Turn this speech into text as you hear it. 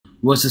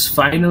versus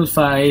Final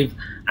 5,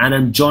 and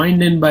I'm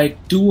joined in by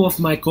two of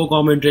my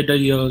co-commentator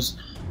here,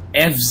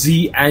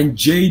 FZ and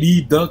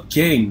JD the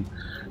King.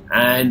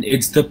 And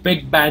it's the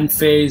pick ban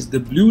phase. The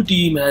blue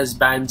team has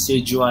banned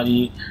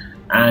Sejuani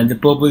and the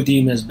purple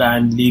team has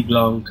banned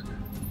LeBlanc.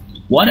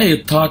 What are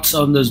your thoughts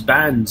on those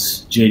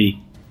bans, JD?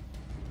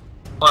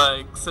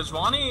 Like,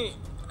 Sejuani,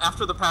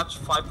 after the patch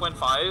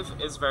 5.5,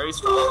 is very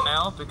strong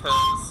now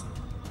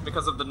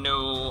because of the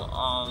new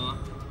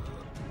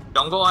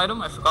jungle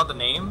item. I forgot the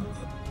name,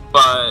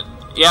 but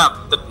yeah,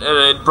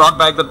 it brought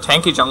back the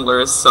tanky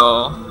junglers,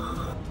 so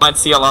you might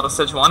see a lot of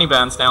Sejuani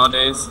bans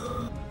nowadays.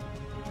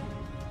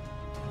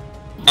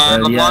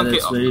 And yeah,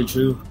 that's very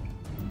true.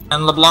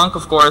 And LeBlanc,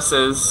 of course,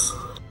 is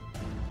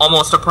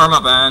almost a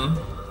permaban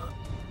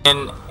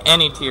in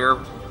any tier,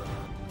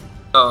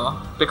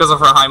 because of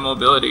her high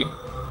mobility.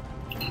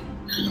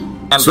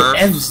 And so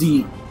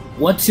FZ,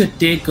 what's your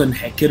take on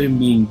Hecarim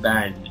being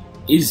banned?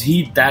 Is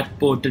he that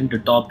potent a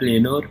top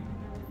laner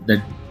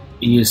that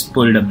he has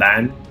pulled a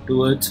ban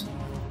towards?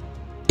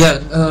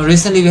 Yeah,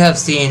 recently we have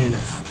seen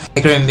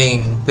Hecarim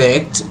being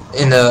picked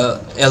in the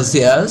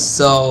LCS,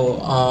 so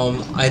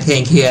I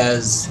think he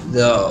has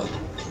the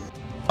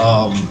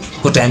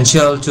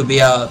potential to be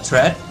a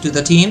threat to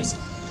the teams.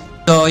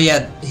 So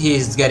yeah,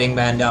 he's getting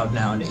banned out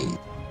nowadays.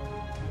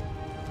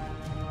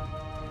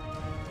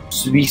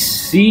 So we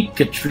see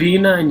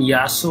Katrina and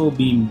Yasuo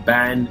being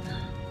banned,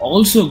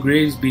 also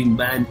Graves being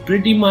banned,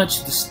 pretty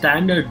much the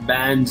standard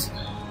bans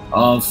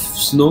of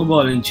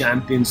snowballing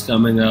champions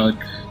coming out.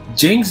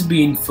 Jinx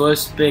being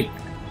first pick.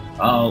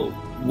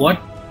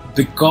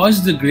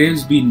 Because the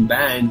Graves being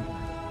banned,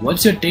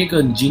 what's your take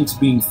on Jinx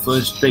being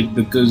first pick?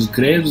 Because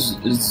Graves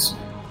is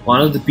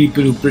one of the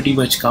people who pretty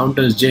much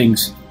counters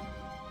Jinx,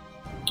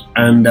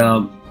 and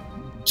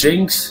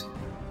Jinx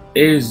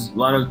is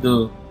one of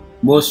the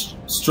most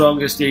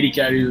strongest AD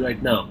carries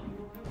right now.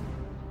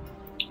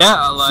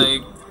 Yeah,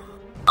 like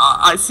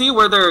I see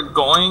where they're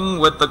going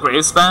with the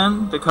Graves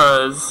ban,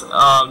 because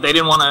they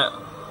didn't want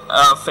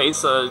to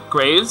face a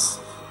Graves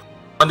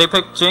when they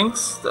picked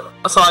Jinx,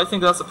 so I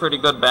think that's a pretty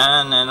good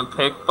ban and a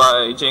pick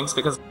by Jinx,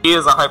 because he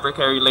is a hyper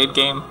carry late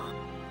game.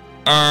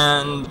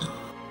 And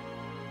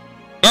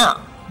yeah,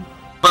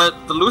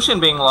 but the Lucian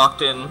being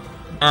locked in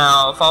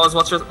now, Fawaz,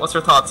 what's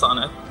your thoughts on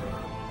it?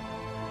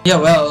 Yeah,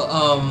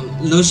 well,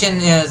 Lucian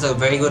is a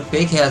very good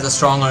pick. He has a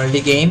strong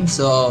early game,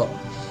 so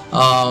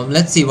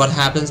let's see what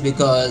happens,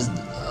 because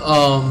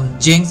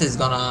Jinx is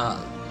gonna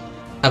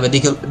have a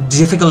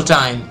difficult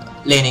time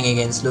laning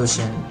against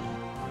Lucian.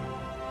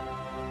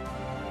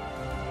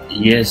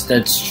 Yes,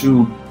 that's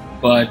true,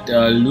 but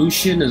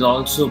Lucian is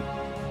also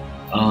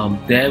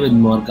there with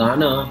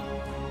Morgana.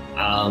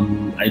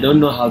 I don't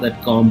know how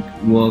that comp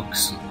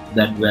works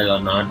that well or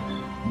not,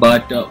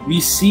 but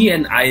we see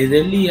an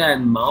Irelia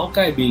and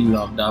Maokai being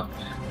locked up.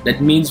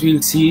 That means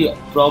we'll see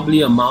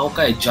probably a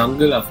Maokai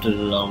jungle after a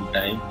long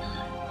time,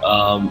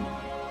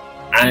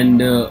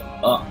 and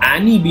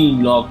Annie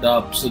being locked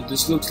up. So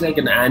this looks like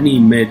an Annie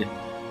mid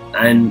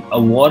and a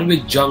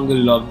Warwick jungle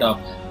locked up.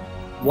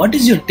 What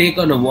is your take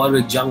on a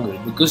Warwick jungle?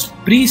 Because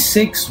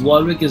pre-6,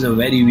 Warwick is a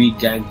very weak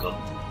ganker.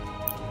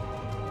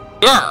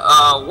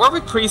 Yeah,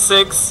 Warwick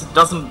pre-6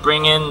 doesn't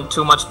bring in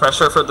too much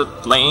pressure for the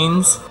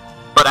lanes,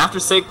 but after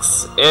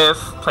 6, if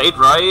played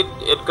right,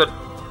 it could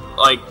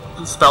like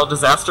spell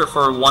disaster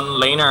for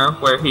one laner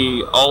where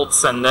he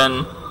ults, and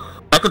then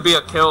that could be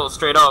a kill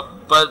straight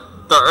up.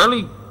 But the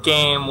early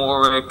game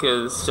Warwick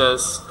is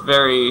just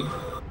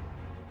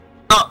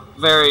not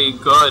very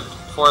good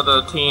for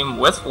the team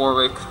with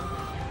Warwick.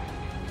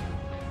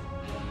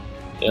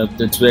 Yep,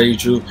 that's very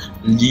true.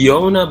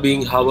 Leona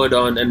being hovered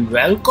on and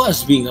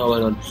Vel'Koz being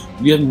hovered on.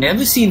 We have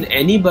never seen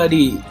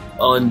anybody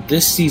on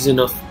this season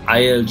of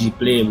ILG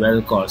play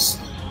Vel'Koz.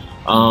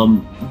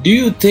 Do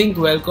you think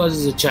Vel'Koz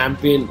as a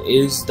champion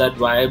is that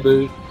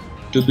viable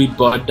to be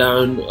brought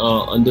down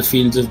on the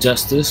fields of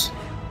justice?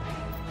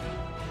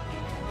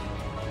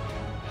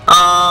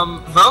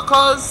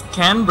 Vel'Koz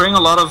can bring a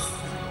lot of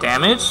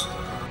damage,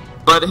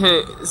 but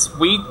his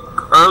weak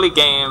early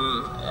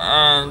game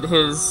and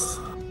his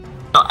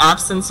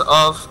absence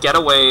of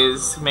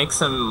getaways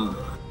makes him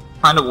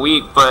kind of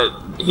weak, but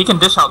he can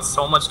dish out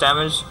so much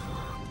damage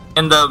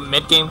in the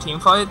mid-game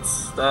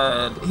teamfights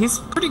that he's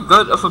pretty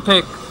good of a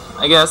pick.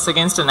 I guess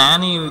against an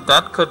Annie,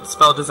 that could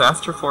spell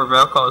disaster for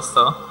Vel'Koz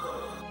though.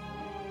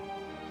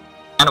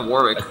 And a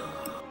Warwick.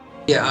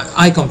 Yeah,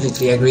 I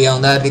completely agree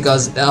on that,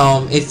 because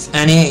if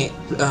Annie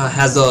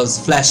has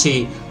those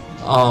flashy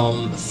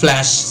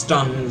flash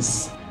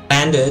stuns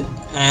landed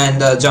and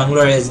the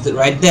jungler is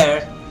right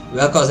there,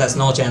 Vel'Koz has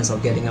no chance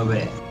of getting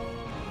away.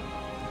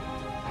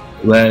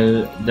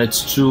 Well,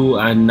 that's true,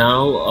 and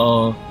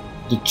now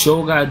the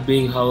Cho'Gath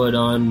being hovered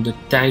on, the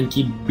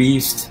tanky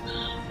beast,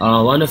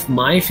 one of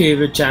my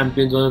favorite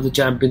champions, one of the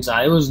champions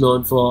I was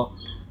known for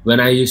when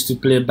I used to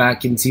play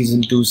back in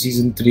Season 2,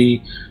 Season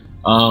 3.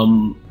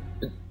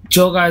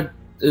 Cho'Gath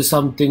is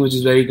something which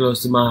is very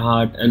close to my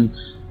heart, and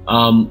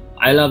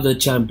I love the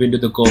champion to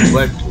the core,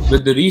 but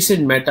with the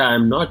recent meta,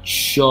 I'm not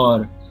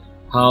sure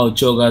how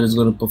Cho'Gath is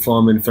going to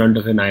perform in front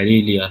of an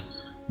Irelia.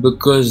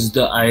 because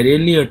the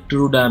Irelia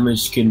true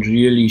damage can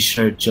really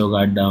shred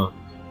Cho'Gath down.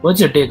 What's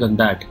your take on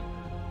that?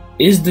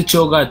 Is the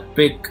Cho'Gath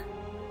pick...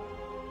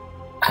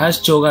 Has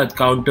Cho'Gath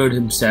countered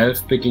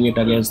himself picking it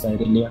against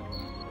Irelia?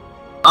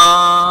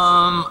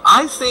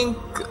 I think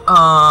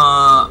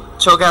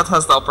Cho'Gath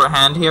has the upper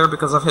hand here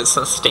because of his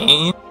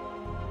sustain.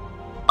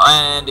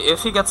 And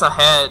if he gets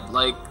ahead,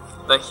 like,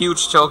 the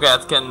huge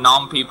Cho'Gath can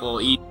nom people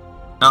easy,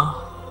 you know?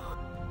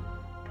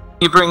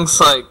 He brings,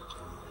 like,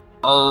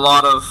 a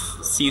lot of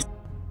CC,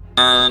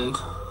 and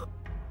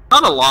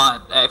not a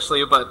lot,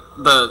 actually, but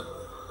the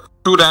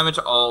true damage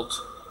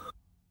ult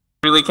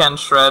really can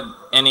shred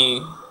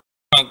any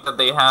tank that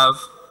they have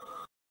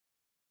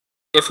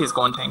if he's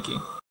going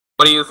tanky.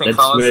 What do you think,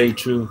 fellas? That's very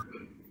true.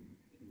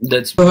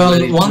 That's Well,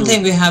 very one true.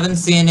 thing we haven't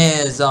seen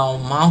is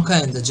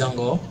Maokai in the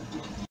jungle.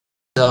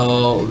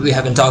 So we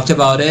haven't talked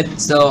about it.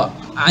 So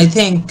I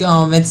think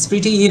it's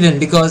pretty even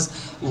because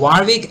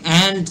Warwick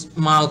and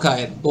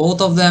Maokai, both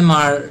of them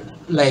are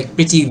like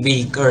pretty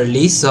weak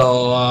early. So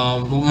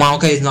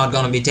Maokai is not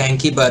gonna be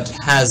tanky, but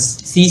has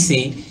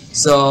CC.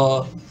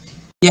 So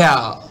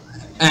yeah,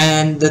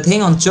 and the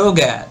thing on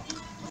Cho'Gath,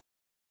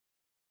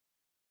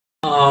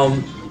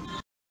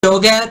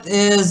 Cho'Gath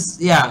is,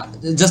 yeah,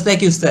 just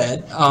like you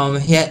said,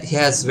 he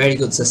has very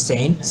good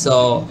sustain.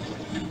 So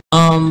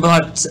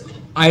but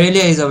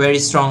Irelia is a very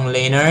strong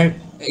laner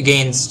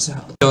against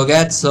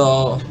Cho'Gath,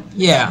 so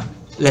yeah,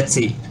 let's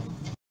see.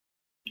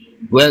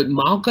 Well,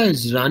 Maokai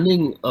is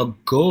running a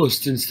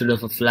ghost instead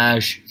of a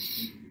flash.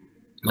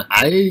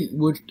 I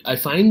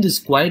find this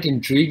quite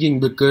intriguing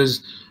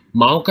because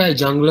Maokai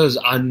junglers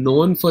are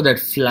known for that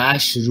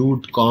flash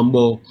root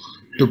combo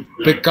to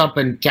pick up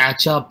and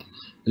catch up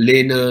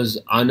laners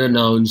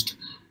unannounced.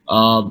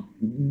 Do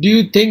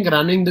you think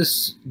running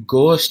this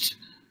ghost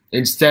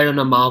instead on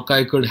a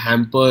Maokai could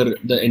hamper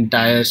the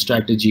entire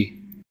strategy?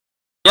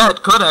 Yeah,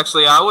 it could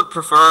actually. I would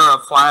prefer a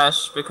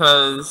flash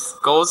because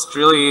Ghost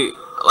really,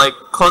 like,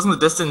 closing the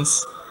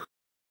distance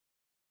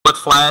with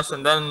flash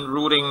and then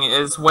rooting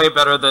is way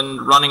better than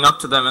running up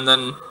to them and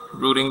then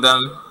rooting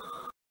them.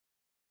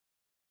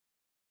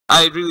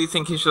 I really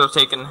think he should have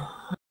taken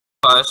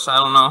flash. I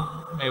don't know,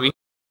 maybe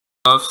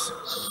of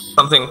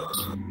something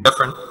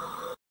different.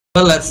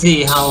 Well, let's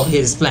see how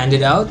he's planned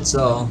it out.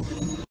 So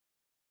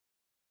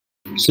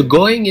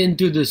going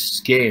into this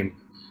game,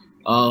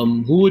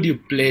 who would you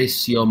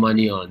place your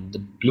money on? The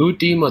blue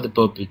team or the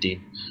purple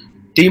team?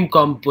 Team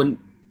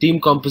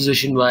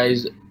composition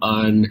wise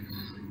and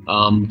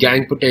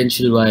gang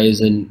potential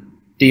wise and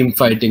team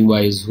fighting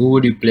wise, who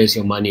would you place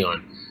your money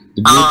on?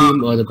 The blue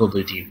team or the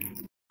purple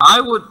team?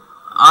 I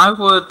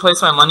would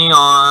place my money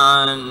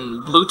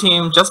on blue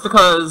team just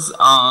because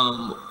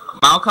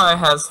Maokai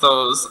has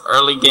those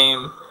early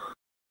game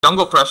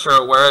jungle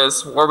pressure,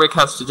 whereas Warwick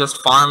has to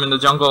just farm in the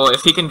jungle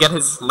if he can get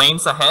his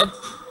lanes ahead.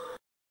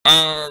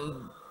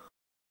 And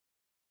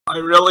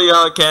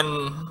Irelia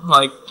can,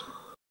 like,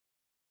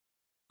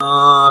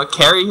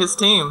 carry his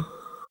team.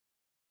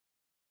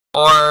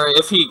 Or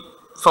if he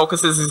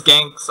focuses his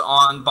ganks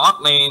on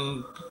bot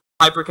lane,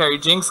 hyper carry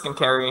Jinx can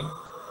carry.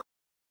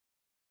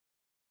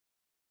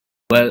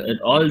 Well,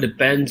 it all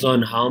depends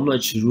on how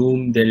much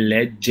room they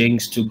let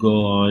Jinx to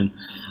go on.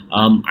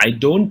 I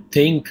don't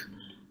think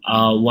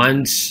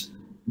once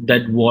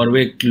that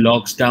Warwick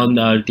locks down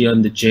the ulti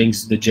on the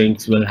Jinx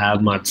will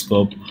have much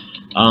scope.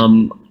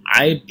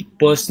 I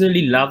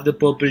personally love the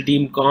purple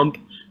team comp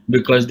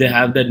because they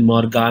have that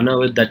Morgana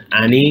with that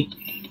Annie,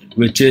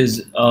 which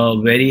is a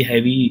very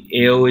heavy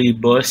AoE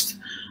burst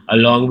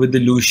along with the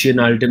Lucian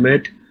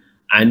ultimate,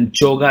 and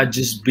Cho'Gath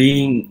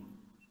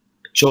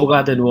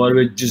and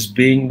Warwick just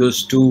being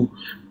those two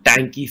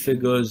tanky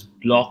figures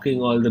blocking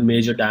all the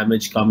major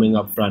damage coming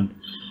up front.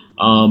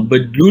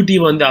 But blue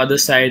team on the other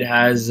side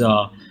has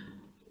a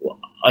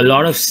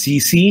lot of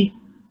CC,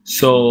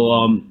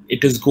 so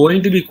it is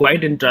going to be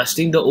quite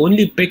interesting. The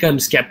only pick I'm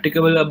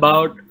skeptical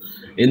about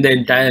in the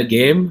entire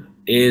game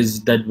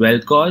is that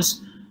Vel'Koz,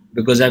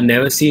 because I've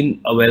never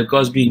seen a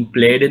Vel'Koz being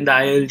played in the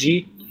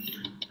ILG,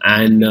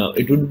 and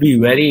it would be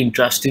very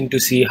interesting to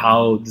see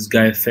how this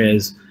guy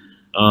fares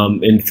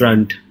in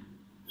front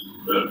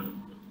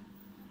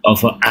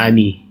of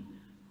Annie,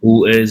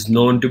 who is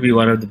known to be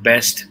one of the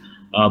best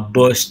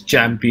burst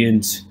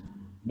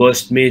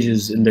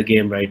mages in the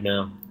game right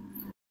now.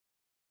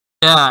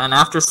 Yeah, and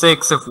after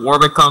 6, if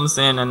Warwick comes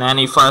in and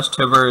Annie flash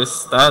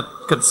Tivers, that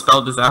could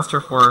spell disaster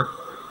for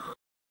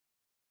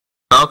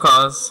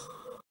Vel'Koz.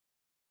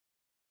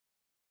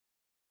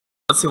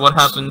 Let's see what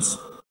happens.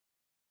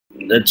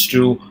 That's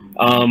true.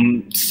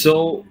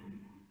 So,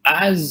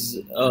 as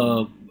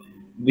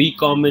we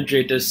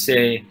commentators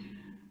say,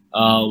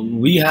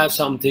 we have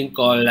something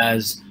called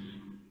as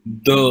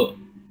the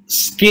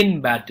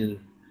skin battle.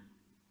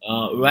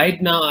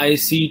 Right now, I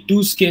see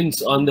 2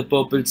 skins on the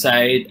purple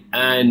side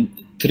and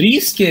 3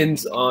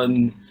 skins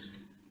on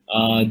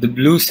the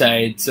blue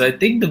side. So I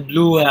think the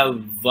blue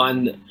have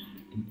won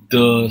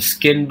the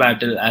skin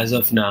battle as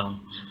of now.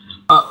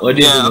 What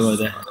do you think about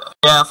that?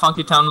 Yeah,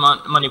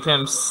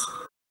 FunkyTownMoneyPimps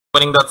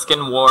winning that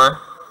skin war.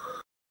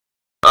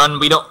 And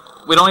we don't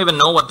we don't even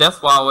know what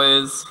Death Wow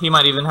is. He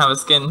might even have a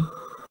skin.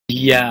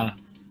 Yeah.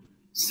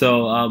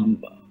 So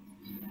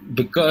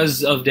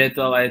because of Death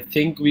Wow, I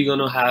think we're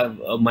gonna have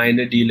a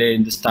minor delay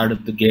in the start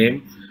of the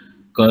game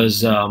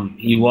because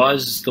he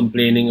was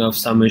complaining of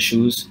some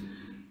issues.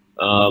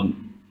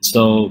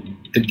 So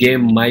the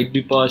game might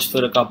be paused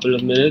for a couple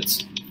of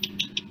minutes,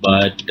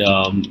 but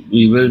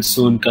we will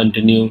soon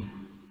continue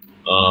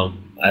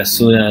as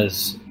soon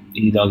as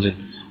he logs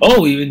in.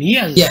 Oh, even he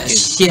has a skin.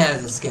 Yes, she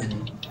has a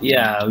skin.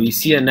 Yeah, we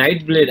see a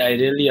Nightblade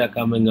Irelia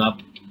coming up.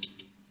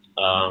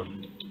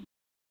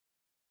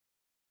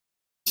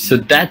 So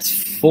that's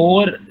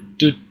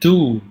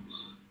 4-2.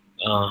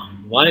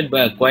 Won it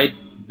by a quite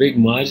big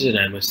margin,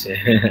 I must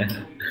say.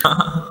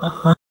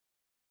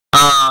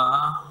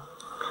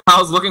 I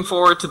was looking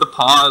forward to the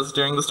pause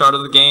during the start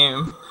of the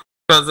game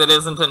because it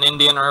isn't an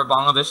Indian or a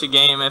Bangladeshi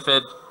game if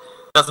it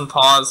doesn't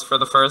pause for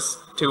the first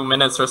 2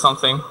 minutes or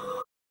something.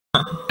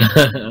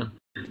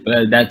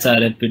 Well, that's our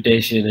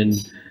reputation, and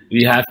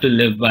we have to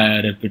live by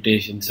our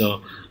reputation.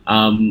 So,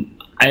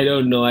 I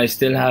don't know. I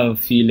still have a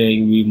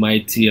feeling we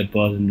might see a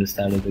pause in the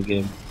start of the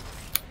game.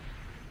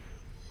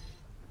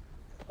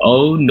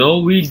 Oh, no,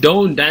 we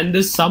don't. And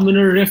the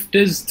Summoner Rift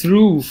is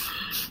through.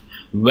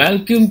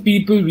 Welcome,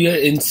 people. We are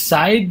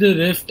inside the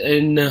Rift,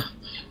 and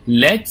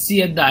let's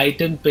see at the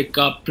item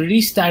pickup.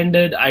 Pretty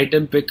standard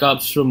item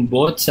pickups from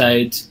both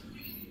sides.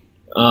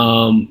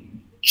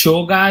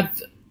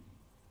 Cho'Gath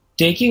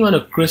taking on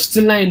a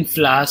crystalline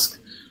flask.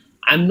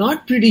 I'm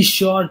not pretty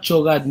sure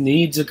Cho'Gath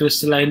needs a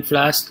crystalline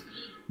flask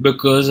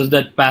because of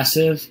that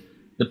passive.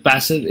 The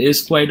passive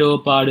is quite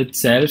overpowered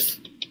itself.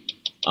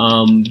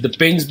 The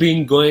pings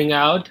being going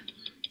out.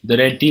 The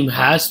red team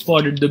has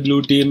spotted the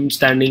blue team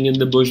standing in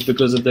the bush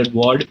because of that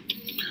ward.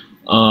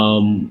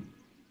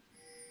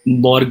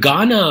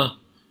 Morgana,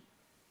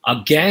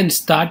 again,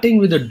 starting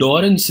with a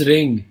Doran's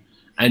ring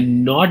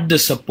and not the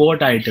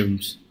support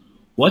items.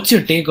 What's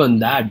your take on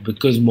that?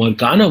 Because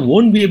Morgana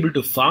won't be able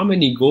to farm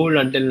any gold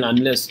until and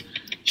unless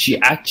she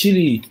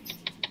actually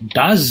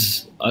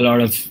does a lot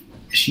of...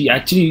 She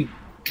actually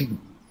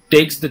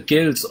takes the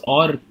kills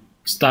or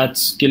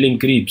starts killing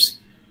creeps.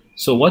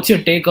 So what's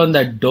your take on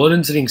that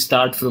Doran's ring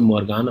start from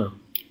Morgana?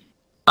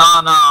 No,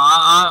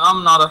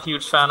 I'm not a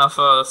huge fan of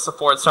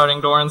support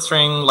starting Doran's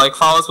ring. Like,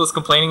 Fallas was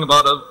complaining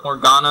about a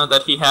Morgana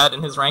that he had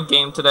in his ranked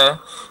game today,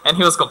 and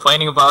he was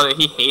complaining about it.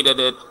 He hated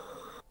it.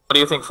 What do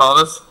you think,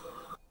 Fallas?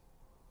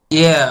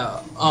 Yeah,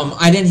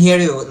 I didn't hear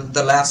you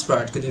the last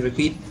part. Could you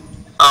repeat?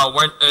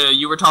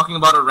 You were talking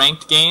about a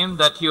ranked game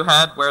that you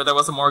had where there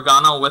was a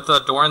Morgana with a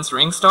Doran's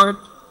ring start?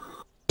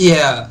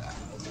 Yeah.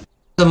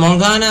 So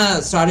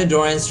Morgana started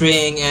Doran's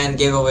ring and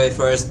gave away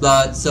first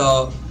blood,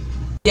 so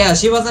yeah,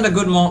 she wasn't a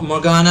good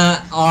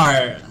Morgana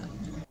or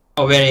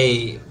a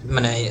very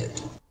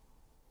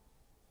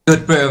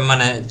good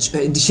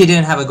she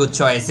didn't have a good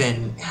choice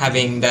in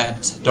having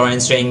that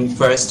Doran's ring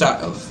first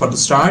for the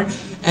start.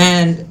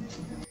 And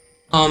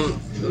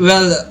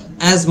well,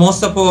 as most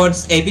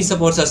supports, AP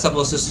supports are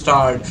supposed to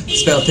start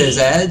Spellthier's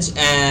Edge,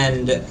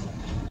 and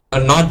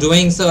not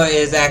doing so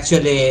is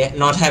actually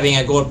not having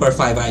a gold per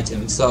 5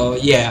 item. So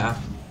yeah.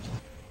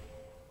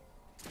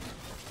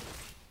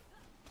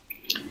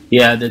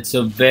 Yeah, that's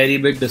a very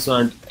big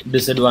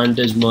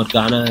disadvantage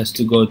Morgana has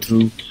to go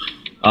through.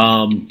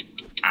 I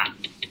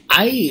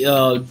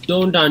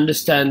don't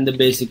understand the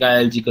basic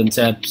ILG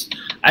concepts.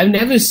 I've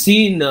never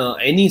seen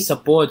any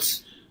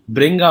supports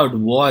bring out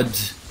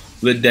wards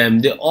with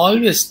them. They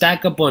always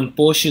stack up on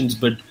potions,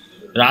 but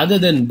rather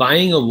than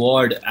buying a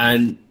ward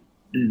and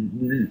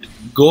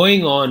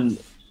going on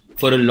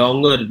for a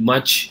longer,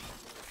 much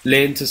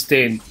lane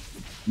sustain,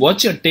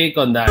 what's your take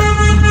on that?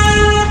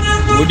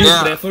 Would you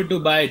prefer to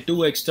buy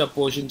 2 extra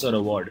potions or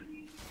a ward?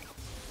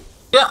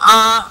 Yeah,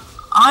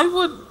 I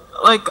would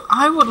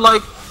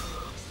like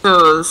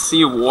to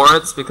see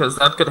wards because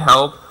that could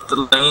help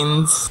the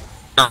lanes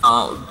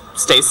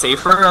stay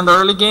safer in the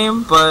early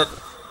game, but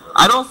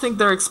I don't think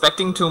they're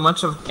expecting too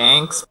much of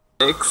ganks,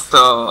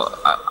 so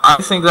I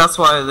think that's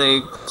why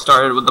they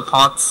started with the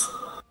pots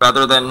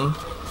rather than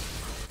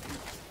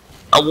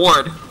a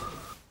ward.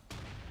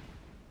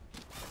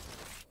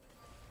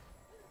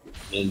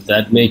 Yes,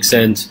 that makes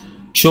sense.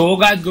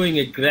 Cho'Gath going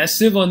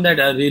aggressive on that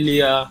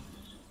Irelia,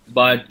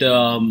 but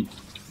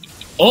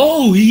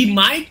oh, he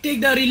might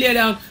take the Irelia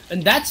down,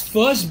 and that's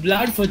first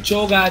blood for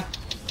Cho'Gath.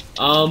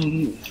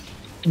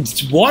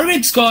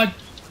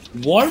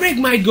 Warwick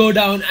might go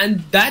down,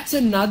 and that's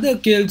another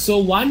kill.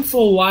 So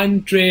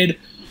 1-for-1 trade.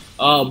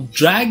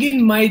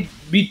 Dragon might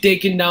be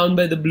taken down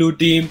by the blue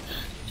team.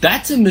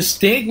 That's a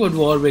mistake what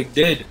Warwick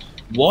did.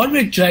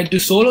 Warwick tried to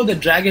solo the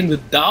dragon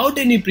without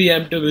any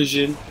preemptive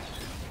vision,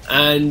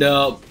 and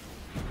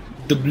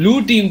the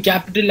blue team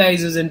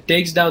capitalizes and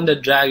takes down the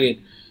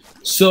dragon.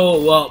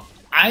 So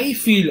I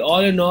feel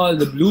all in all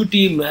the blue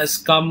team has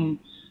come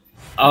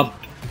up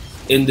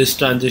in this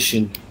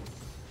transition.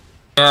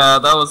 Yeah,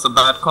 that was a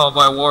bad call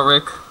by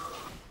Warwick.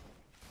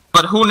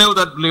 But who knew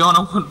that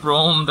Leona would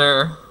roam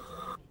there?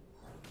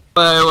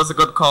 But it was a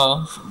good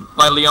call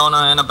by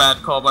Leona and a bad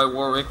call by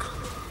Warwick.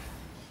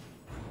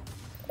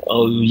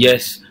 Oh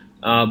yes,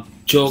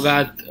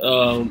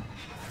 Cho'Gath,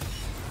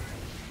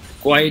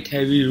 quite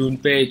heavy rune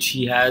page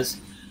he has.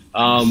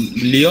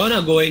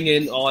 Leona going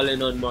in all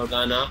in on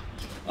Morgana,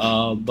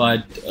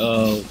 but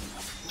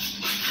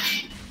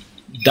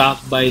Dark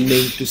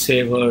Binding to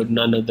save her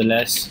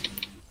nonetheless.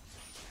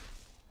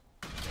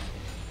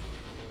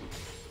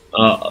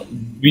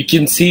 We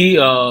can see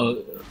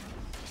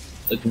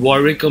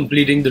Warwick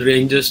completing the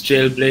Ranger's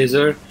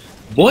Trailblazer.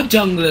 Both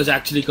junglers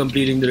actually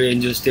completing the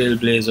Ranger's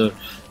Trailblazer.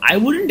 I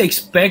wouldn't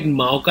expect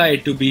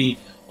Maokai to be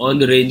on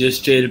the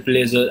Ranger's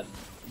Trailblazer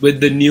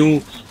with the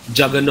new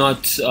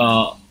Juggernaut's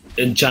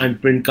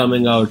enchantment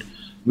coming out,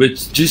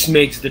 which just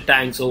makes the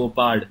tanks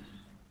overpowered.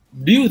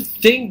 Do you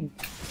think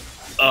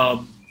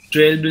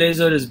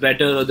Trailblazer is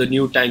better or the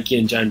new tanky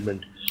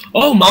enchantment?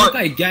 Oh,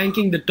 Maokai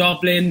ganking the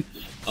top lane.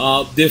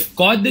 They've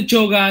caught the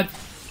Cho'Gath,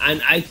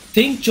 and I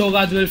think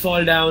Cho'Gath will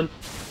fall down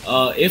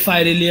if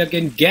Irelia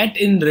can get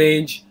in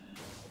range.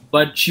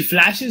 But she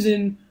flashes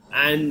in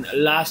and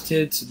last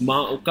hits.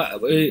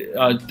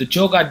 The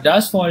Cho'Gath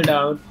does fall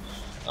down.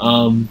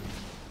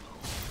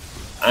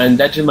 And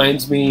that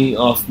reminds me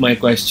of my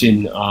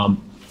question.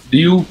 Do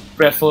you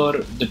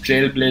prefer the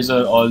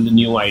Trailblazer or the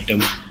new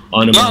item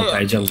on a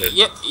Maokai jungle?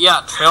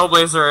 Yeah,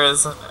 Trailblazer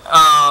is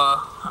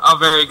a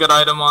very good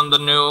item on the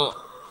new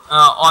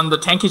on the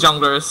tanky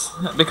junglers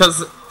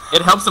because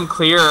it helps them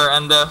clear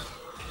and the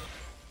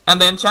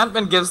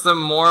enchantment gives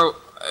them a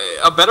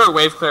better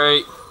wave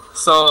clear.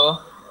 So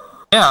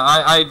yeah,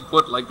 I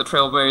would like the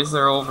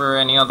Trailblazer over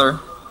any other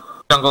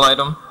jungle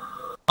item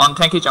on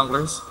tanky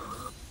junglers.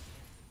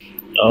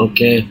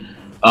 Okay.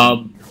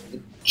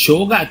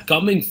 Cho'Gath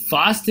coming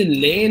fast in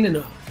lane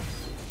and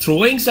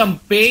throwing some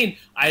pain.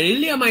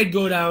 Irelia might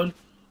go down.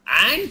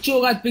 And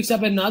Cho'Gath picks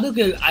up another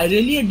kill.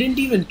 Irelia didn't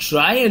even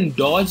try and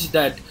dodge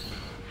that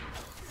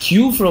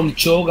Q from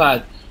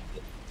Cho'Gath.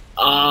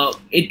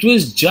 It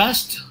was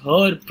just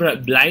her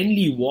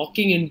blindly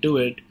walking into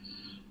it.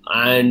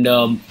 And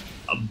a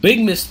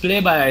big misplay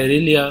by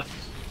Irelia.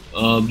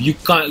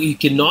 You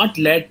cannot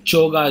let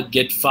Cho'Gath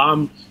get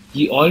farmed.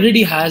 He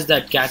already has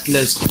that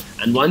catalyst,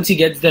 and once he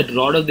gets that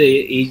Rod of the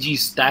AG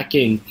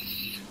stacking,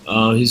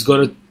 he's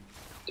gonna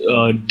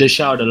dish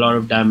out a lot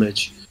of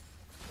damage.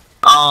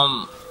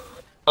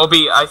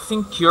 Obi, I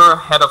think you're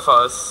ahead of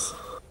us.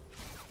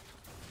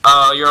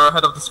 You're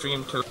ahead of the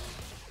stream too.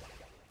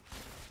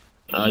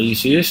 Are you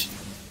serious?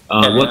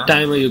 What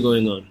time are you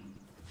going on?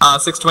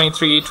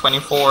 6:23,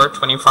 24,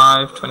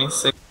 25,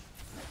 26,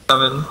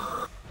 7.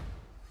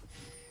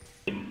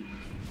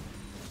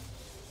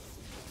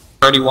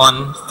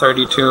 31,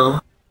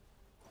 32.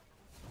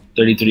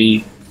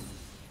 33.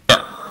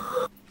 Yeah.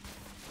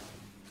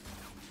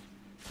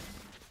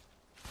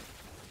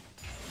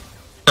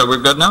 So we're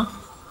good now?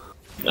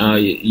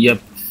 Yep.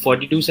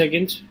 42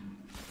 seconds?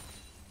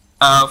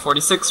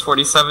 46,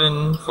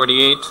 47,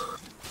 48.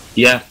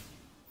 Yeah.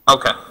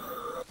 Okay.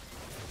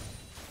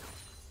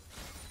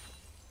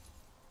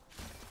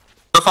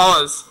 So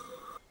follows.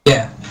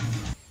 Yeah.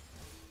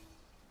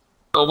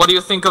 So what do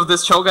you think of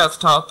this Cho'Gath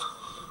top?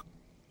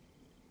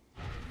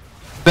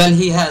 Well,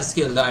 he has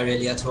killed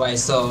Irelia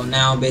twice, so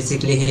now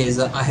basically he's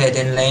ahead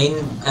in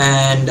lane.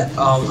 And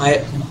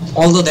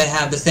although they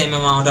have the same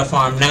amount of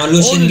farm, now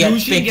Lucian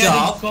gets picked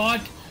off.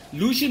 Caught.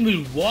 Lucian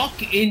will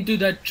walk into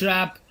that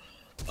trap.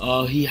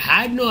 He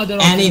had no other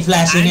option. And he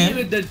flashing Annie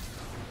with the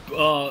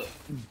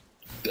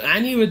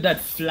Annie with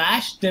that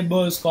flash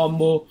timbers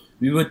combo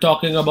we were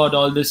talking about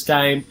all this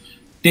time,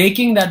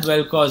 taking that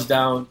Vel'Koz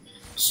down.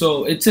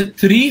 So it's a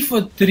 3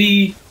 for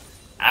 3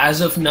 as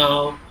of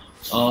now.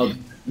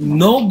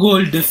 No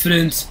goal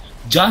difference,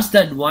 just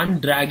that one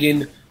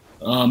dragon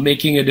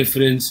making a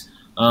difference.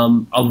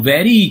 A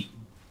very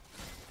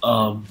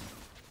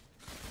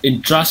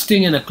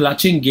interesting and a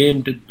clutching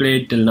game to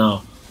play till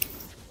now.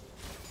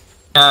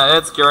 Yeah,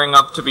 it's gearing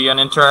up to be an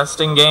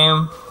interesting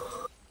game.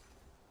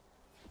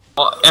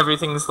 Well,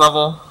 everything's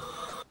level.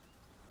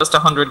 Just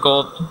 100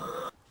 gold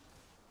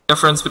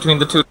difference between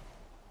the two.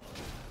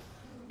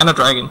 And a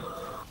dragon.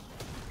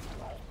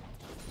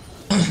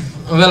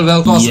 Well,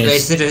 Vel'Koz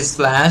wasted his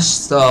flash,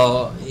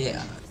 so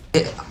yeah.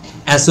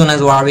 As soon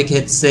as Warwick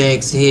hits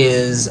 6, he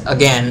is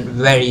again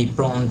very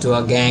prone to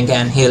a gank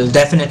and he'll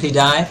definitely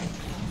die.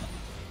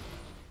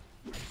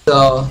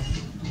 So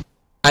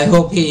I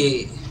hope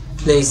he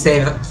plays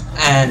safe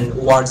and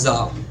wards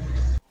up.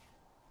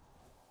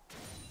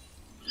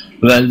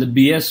 Well, the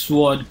BS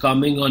sword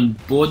coming on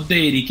both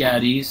the AD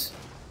carries,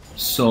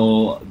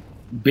 so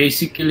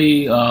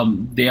basically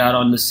they are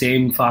on the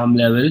same farm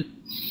level.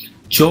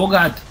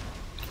 Cho'Gath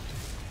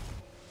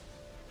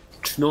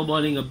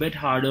snowballing a bit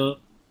harder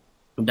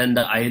than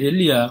the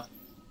Irelia.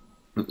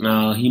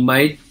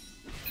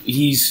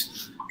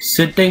 He's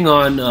sitting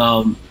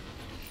on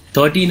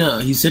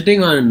 13. He's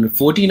sitting on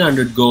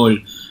 1400 gold.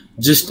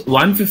 Just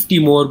 150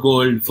 more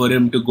gold for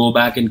him to go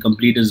back and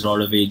complete his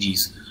Rod of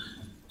Ages.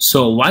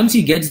 So once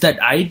he gets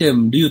that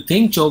item, do you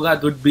think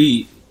Cho'Gath would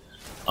be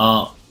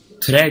a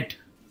threat?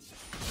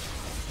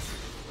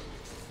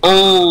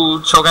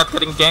 Oh, Cho'Gath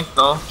getting ganked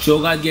though.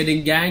 Cho'Gath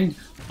getting ganked.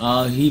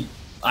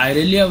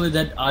 Irelia with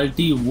that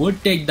ulti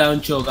would take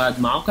down Cho'Gath.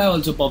 Maokai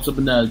also pops up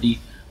in the ulti,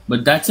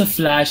 but that's a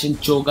flash and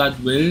Cho'Gath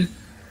will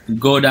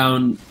go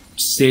down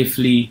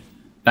safely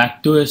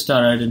back to his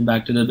turret and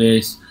back to the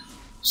base.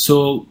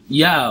 So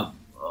yeah,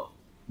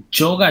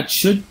 Cho'Gath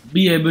should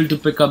be able to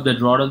pick up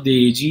that Rod of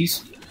the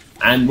Ages.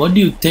 And what do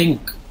you think?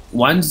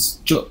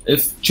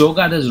 If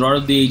Cho'Gath has Rod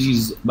of the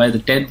Ages by the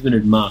 10th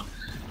minute mark,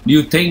 do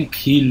you think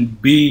he'll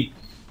be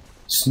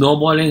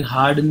snowballing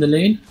hard in the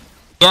lane?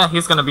 Yeah,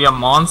 he's gonna be a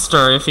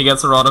monster if he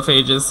gets a Rod of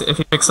Ages, if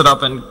he picks it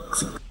up and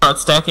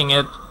starts stacking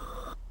it.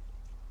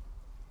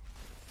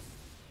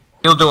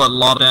 He'll do a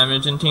lot of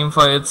damage in team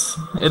fights.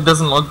 It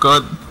doesn't look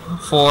good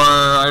for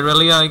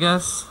Irelia, I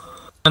guess.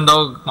 Even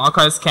though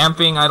Maokai's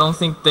camping, I don't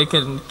think they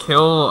can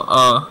kill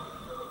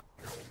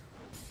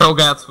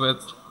Cho'Gath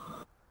with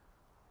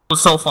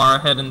who's so far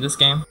ahead in this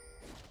game.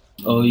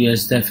 Oh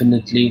yes,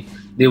 definitely.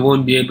 They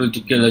won't be able to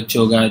kill a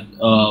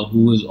Cho'Gath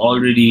who is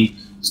already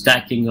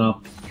stacking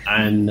up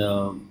and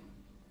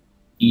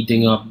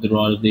eating up the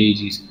Rod of the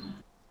Ages.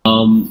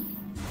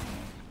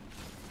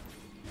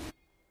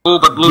 Oh,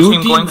 but blue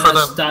team going for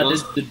the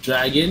started the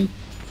dragon,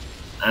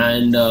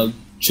 and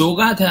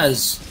Cho'Gath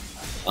has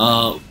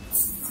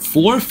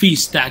 4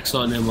 feast stacks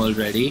on him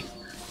already,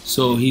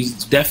 so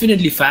he's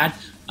definitely fat.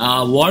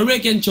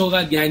 Warwick and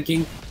Cho'Gath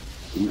ganking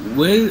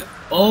will.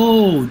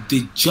 Oh,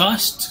 they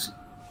just.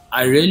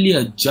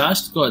 Irelia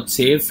just got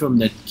saved from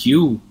that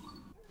Q.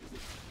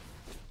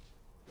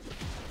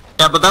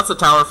 Yeah, but that's a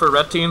tower for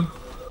red team.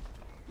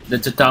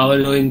 That's a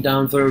tower going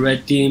down for a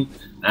red team.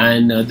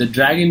 And the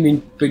dragon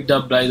being picked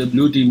up by the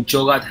blue team.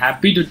 Cho'Gath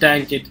happy to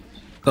tank it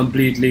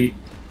completely.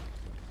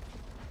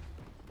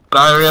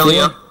 But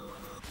Irelia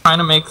trying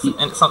to make some.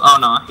 Oh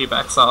no, he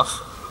backs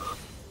off.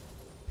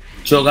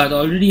 Cho'Gath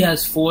already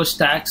has 4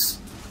 stacks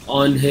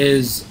on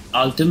his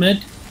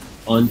ultimate,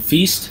 on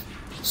Feast.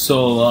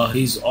 So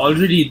he's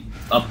already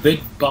a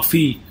bit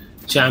buffy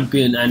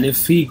champion. And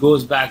if he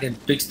goes back and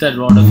picks that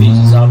Rod of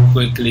Ages up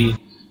quickly,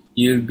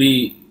 he'll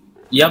be...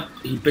 Yep,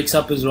 he picks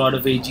up his Rod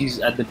of Ages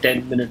at the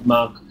 10th minute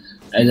mark,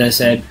 as I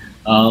said,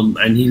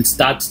 and he'll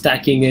start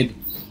stacking it.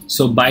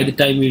 So by the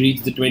time we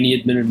reach the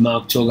 20th minute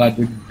mark, Cho'Gath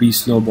would be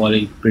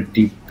snowballing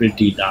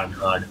pretty darn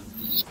hard.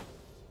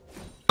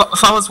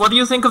 Fawaz, what do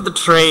you think of the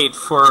trade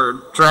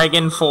for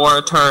Dragon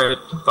 4 turret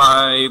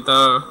by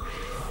the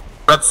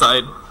red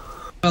side?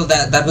 Well,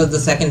 that was the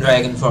second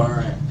dragon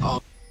for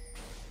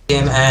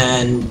game,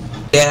 and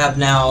they have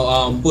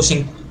now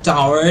pushing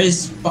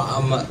towers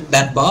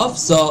that buff.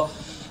 So.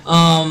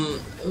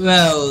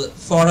 Well,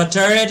 for a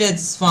turret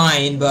it's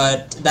fine,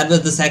 but that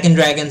was the second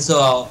dragon,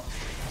 so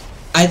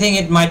I think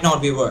it might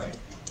not be worth.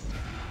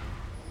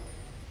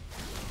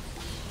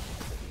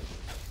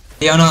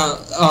 Leona,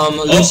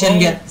 Lucian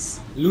gets...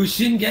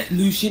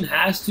 Lucian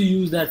has to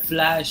use that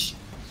flash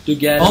to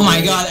get... Oh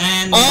my god,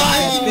 and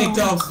picked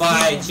up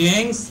by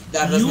Jinx.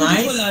 That was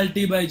nice. Beautiful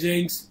ulti by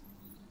Jinx.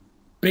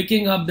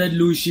 Picking up that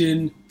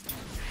Lucian.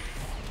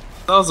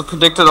 That was a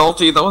predicted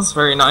ulti. That was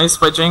very nice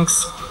by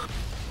Jinx.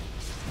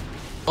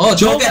 Oh,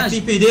 Cho'Gath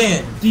TP'd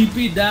in.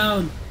 TP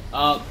down,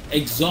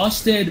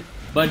 exhausted,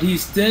 but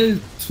he's still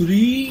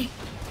 3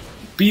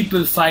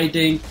 people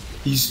fighting.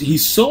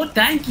 He's so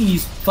tanky.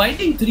 He's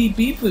fighting 3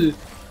 people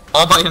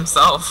all by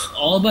himself.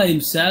 All by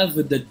himself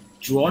with the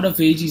Rod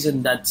of Ages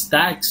and that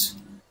stacks.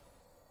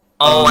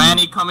 Oh,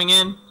 Annie coming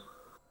in.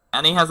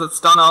 Annie has it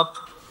stun up.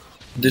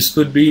 This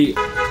could be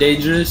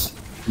dangerous.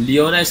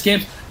 Leona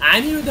escapes.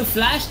 Annie with the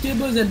flash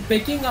tables and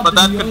picking up. But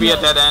that Leona. could be a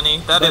dead Annie.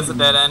 That is a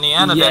dead Annie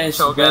and a dead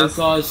Cho'Gath.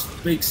 Vel'Koz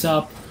picks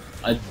up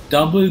a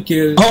double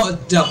kill. Oh,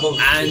 double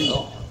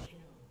kill.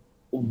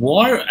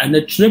 And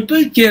a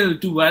triple kill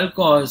to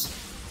Vel'Koz.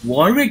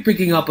 Warwick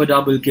picking up a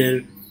double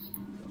kill.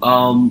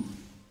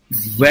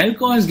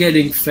 Vel'Koz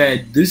getting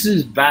fed. This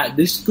is bad.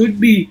 This could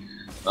be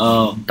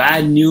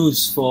bad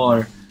news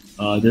for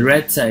the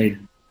red side.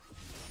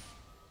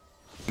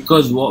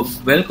 Because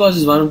Vel'Koz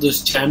is one of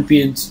those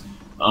champions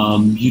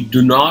you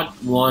do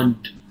not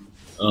want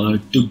to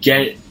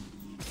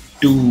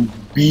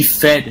be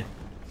fed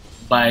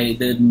by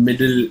the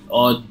middle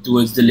or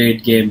towards the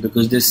late game,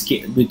 because it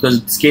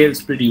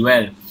scales pretty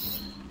well.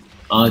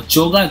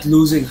 Cho'Gath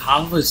losing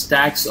half his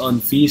stacks on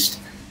Feast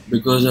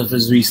because of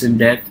his recent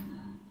death.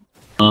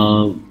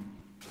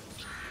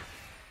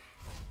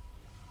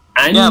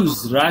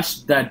 Annie's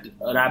rushed that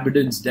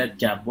Rabbidan's death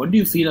cap. What do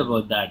you feel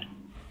about that?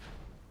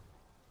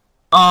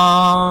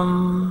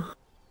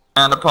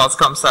 And the pause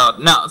comes out.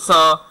 Now,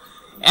 so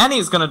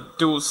Annie's gonna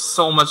do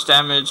so much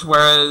damage,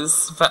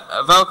 whereas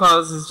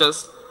Vel'Koz is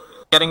just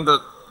getting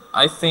the,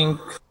 I think,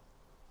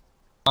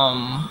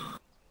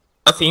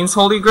 Athene's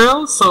Holy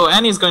Grail. So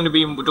Annie's going to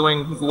be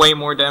doing way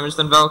more damage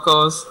than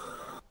Vel'Koz.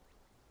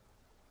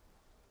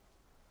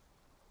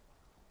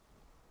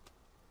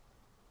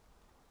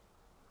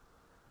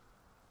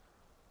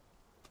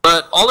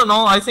 But all in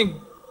all, I think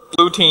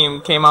blue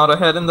team came out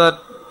ahead in that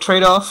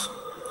trade-off.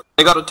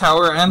 They got a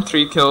tower and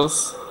 3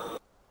 kills.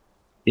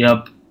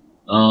 Yep,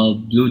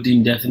 blue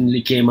team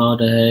definitely came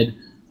out ahead.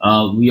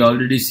 We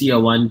already see a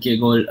 1k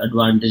goal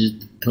advantage at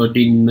the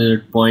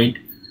 13-minute point.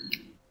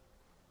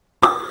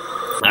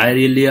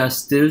 Irelia are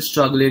still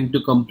struggling to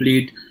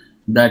complete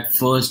that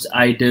first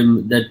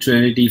item, that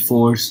Trinity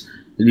Force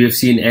that we have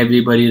seen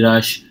everybody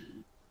rush.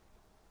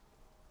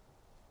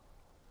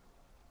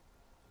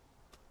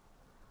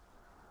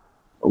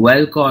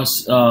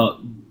 Vel'Koz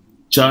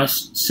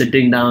just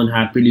sitting down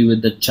happily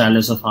with the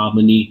Chalice of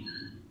Harmony.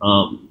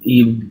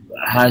 He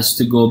has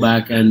to go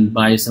back and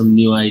buy some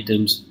new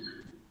items.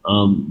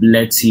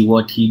 Let's see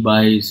what he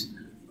buys.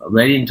 A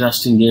very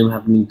interesting game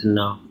happening till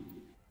now.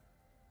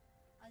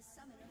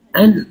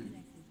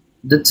 And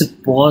that's a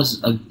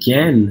pause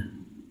again.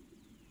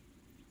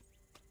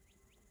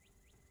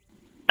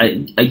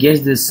 I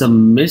guess there's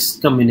some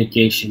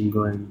miscommunication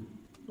going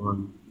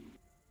on.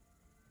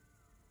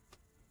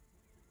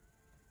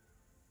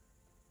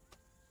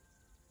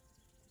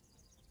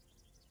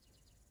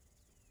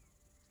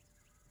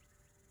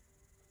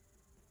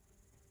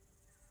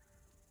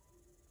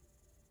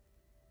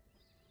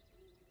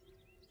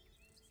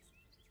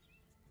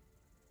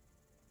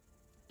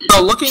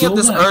 So looking at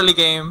this early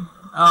game,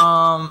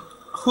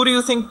 who do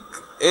you think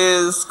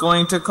is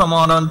going to come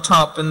out on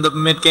top in the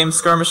mid-game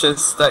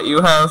skirmishes that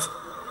you have?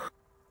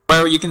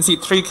 Where you can see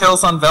 3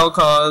 kills on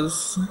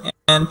Vel'Koz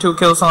and 2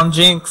 kills on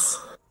Jinx.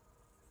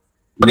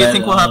 What do you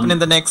think will happen in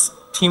the next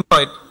team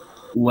fight?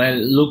 Well,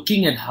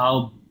 looking at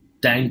how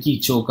tanky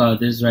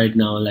Cho'Gath is right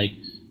now, like,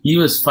 he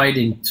was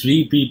fighting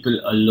 3 people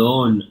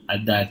alone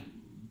at that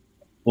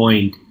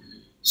point.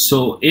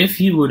 So if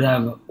he would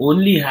have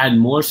only had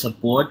more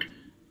support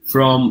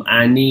from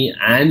Annie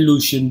and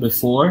Lucian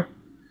before,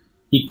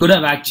 he could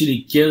have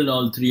actually killed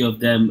all 3 of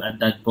them at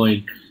that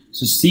point.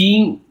 So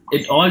seeing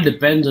it all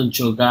depends on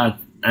Cho'Gath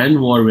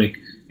and Warwick.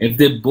 If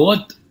they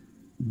both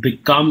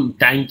become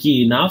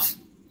tanky enough,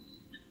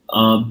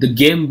 the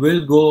game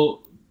will go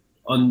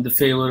on the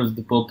favor of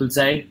the purple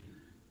side.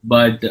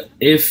 But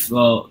if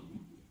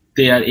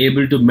they are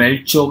able to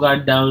melt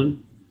Cho'Gath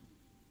down,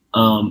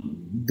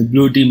 the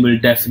blue team will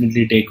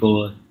definitely take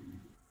over.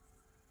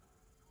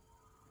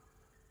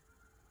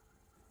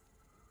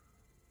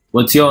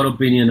 What's your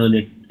opinion on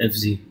it,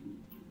 FZ?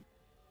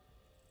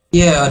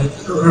 Yeah,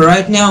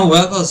 right now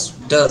Vel'Koz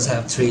does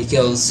have 3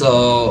 kills,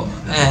 so,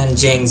 and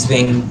Jinx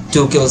being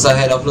 2 kills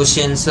ahead of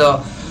Lucian,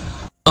 so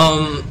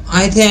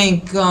I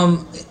think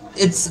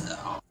it's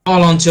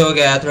all on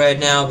Cho'Gath right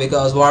now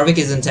because Warwick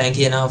isn't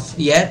tanky enough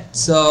yet.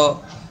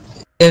 So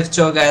if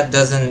Cho'Gath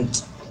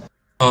doesn't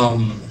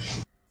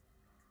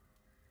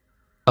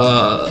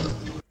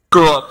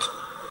Grow up.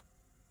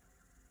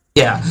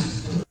 Yeah,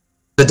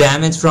 the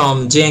damage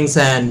from Jinx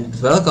and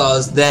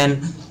Vel'Koz,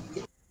 then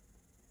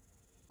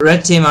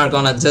red team are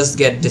gonna just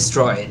get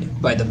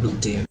destroyed by the blue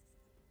team,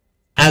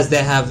 as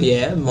they have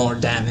more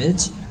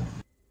damage.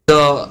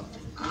 So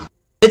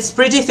it's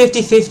pretty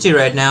 50-50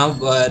 right now,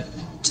 but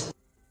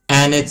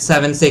and it's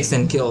 7-6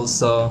 in kills.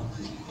 So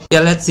yeah,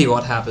 let's see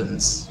what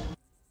happens.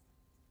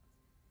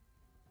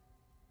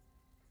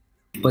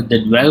 But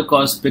that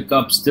Vel'Koz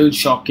pickup still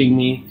shocking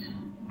me.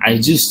 I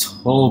just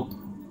hope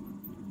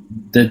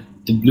that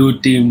the blue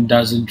team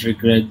doesn't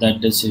regret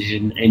that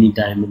decision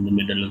anytime in the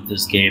middle of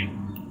this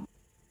game.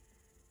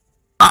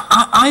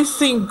 I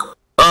think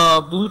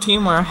blue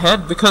team are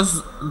ahead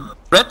because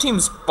red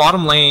team's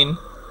bottom lane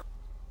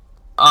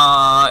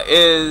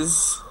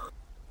is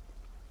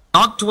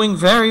not doing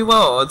very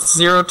well. It's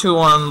 0-2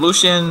 on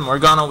Lucian,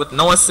 Morgana with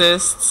no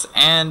assists,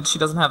 and she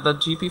doesn't have that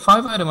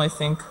GP5 item, I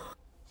think.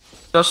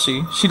 Does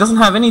she? She doesn't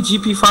have any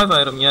GP5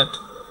 item yet.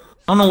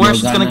 I don't know where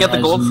she's gonna get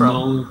the gold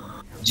from. No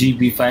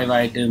GP5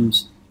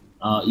 items.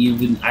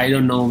 Even I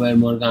don't know where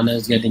Morgana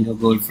is getting her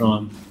gold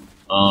from.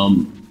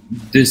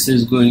 This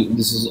is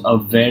a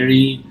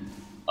very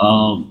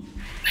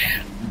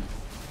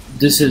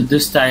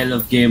this style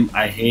of game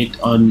I hate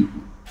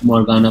on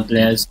Morgana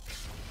players.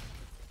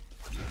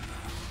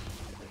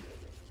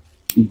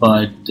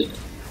 But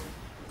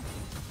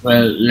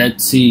well,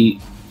 let's see.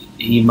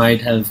 He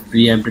might have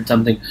preempted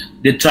something.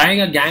 They're trying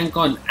a gank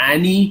on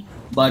Annie,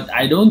 but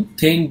I don't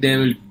think they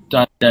will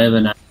touch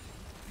Annie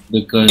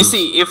because you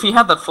see, if he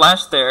had that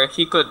flash there,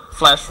 he could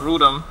flash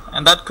root him,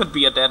 and that could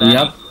be a dead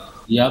Annie.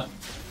 Yep.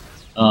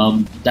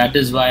 That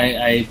is why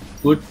I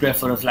would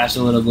prefer a flash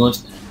over a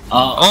ghost.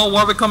 Oh,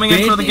 Warwick coming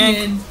in for the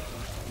gank.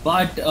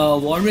 But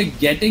Warwick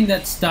getting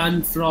that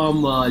stun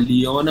from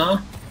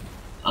Leona,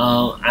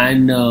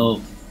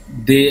 and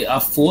they are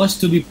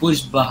forced to be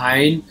pushed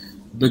behind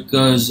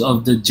because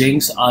of the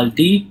Jinx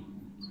ulti.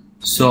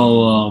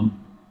 So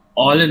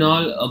all in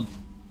all,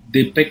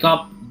 the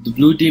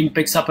blue team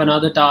picks up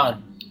another tower.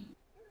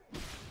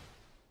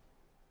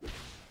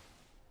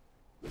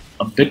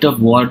 A bit of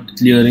ward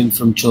clearing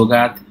from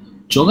Cho'Gath.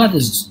 Cho'Gath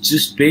is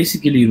just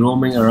basically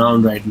roaming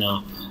around right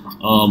now.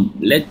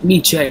 Let me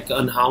check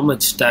on how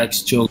much stacks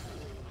Cho'Gath.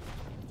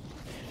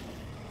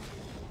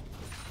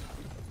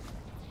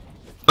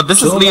 But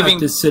this is leaving.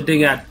 Cho'Gath is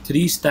sitting at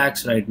 3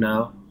 stacks right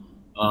now.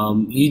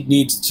 He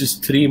needs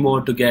just 3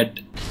 more to get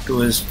to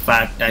his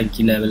fat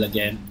tanky level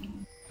again.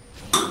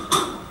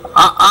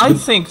 I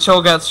think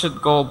Cho'Gath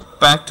should go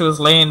back to his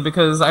lane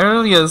because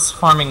Irelia is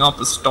farming up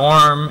a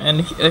storm,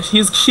 and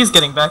she's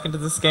getting back into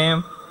this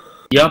game.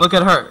 Yep. Look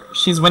at her.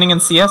 She's winning in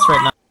CS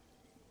right now.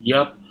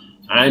 Yep.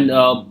 And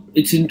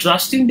it's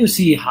interesting to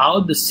see how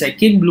the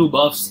second blue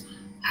buffs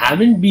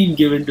haven't been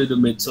given to the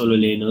mid solo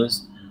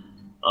laners.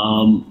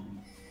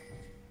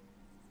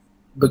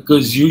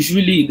 Because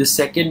usually the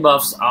second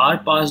buffs are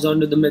passed on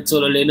to the mid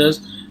solo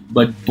laners,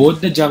 but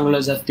both the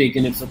junglers have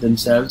taken it for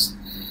themselves.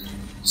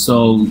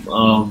 So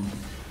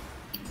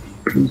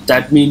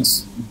that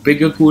means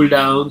bigger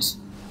cooldowns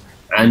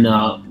and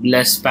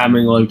less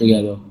spamming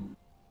altogether.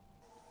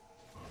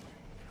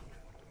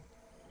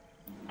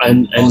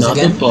 And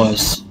another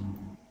pause.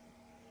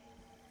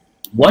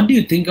 What do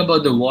you think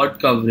about the ward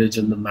coverage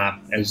on the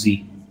map,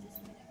 FZ?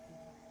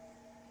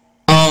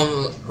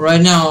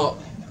 Right now,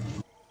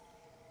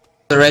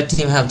 the red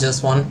team have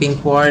just one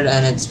pink ward,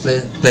 and it's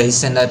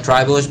placed in that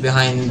tri-bush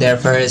behind their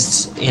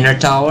first inner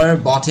tower,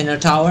 bot inner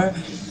tower.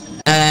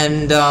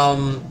 And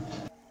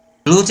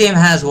blue team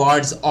has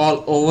wards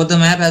all over the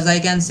map, as I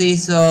can see,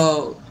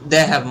 so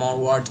they have more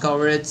ward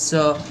coverage.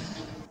 So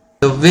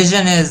the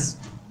vision is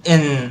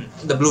in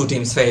the blue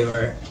team's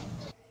favor.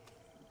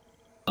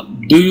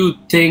 Do you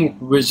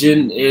think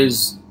vision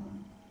is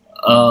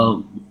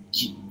a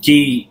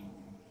key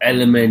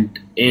element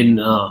in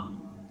a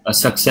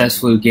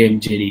successful game,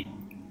 JD?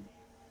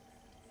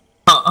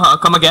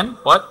 Come again?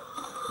 What?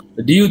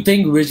 Do you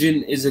think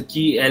vision is a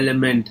key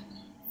element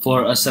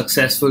for a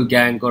successful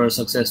gank or a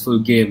successful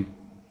game?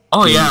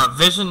 Oh yeah,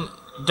 vision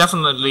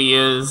definitely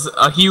is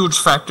a huge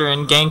factor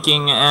in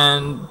ganking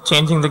and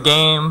changing the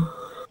game.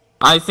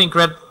 I think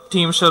red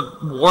team should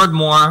ward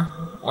more,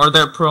 or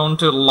they're prone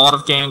to a lot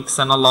of ganks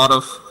and a lot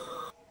of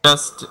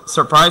just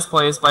surprise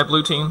plays by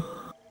blue team.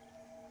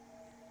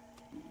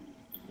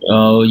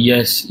 Oh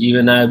yes,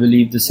 even I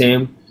believe the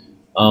same.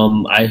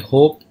 I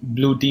hope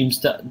blue team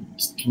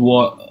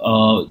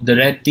the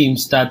red team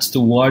starts to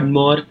ward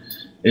more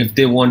if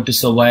they want to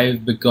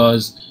survive,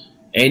 because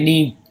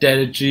any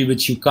territory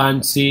which you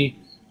can't see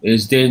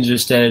is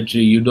dangerous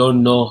territory. You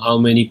don't know how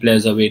many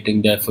players are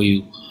waiting there for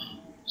you.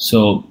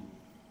 So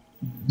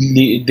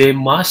they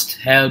must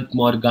help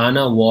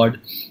Morgana ward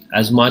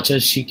as much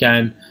as she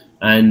can,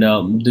 and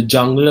the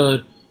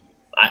jungler,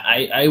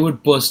 I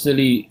would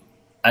personally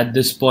at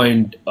this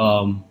point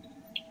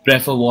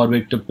prefer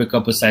Warwick to pick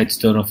up a side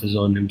stone of his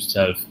own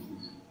himself.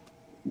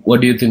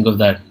 What do you think of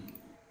that?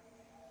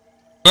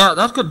 Yeah,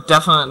 that could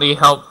definitely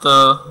help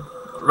the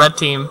red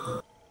team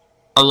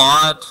a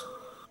lot.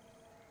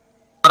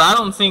 But I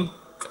don't think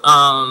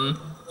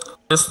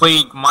this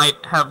league might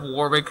have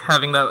Warwick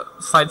having the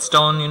side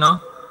stone, you know?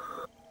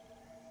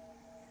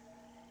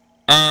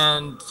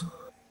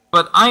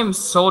 But I'm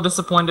so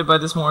disappointed by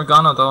this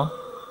Morgana though.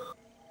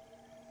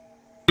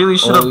 Really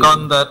should have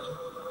gotten that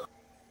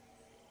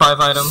 5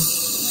 item.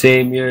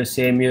 Same here,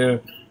 same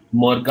here.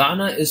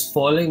 Morgana is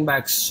falling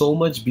back so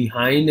much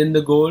behind in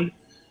the gold.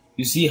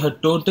 You see, her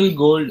total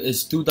gold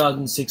is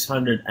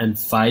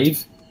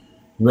 2,605,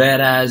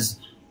 whereas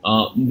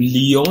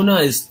Leona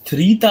is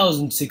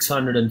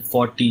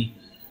 3,640,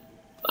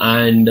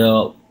 and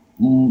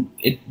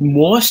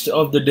most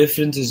of the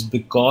difference is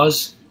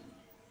because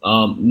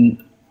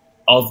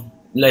of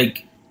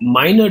like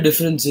minor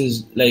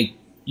differences, like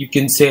you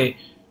can say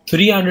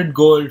 300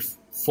 gold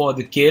for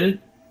the kill,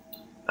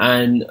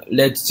 and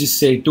let's just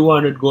say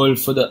 200 gold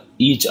for the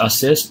each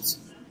assists.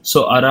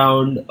 So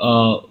around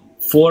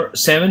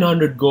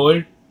 700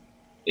 gold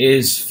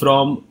is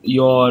from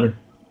your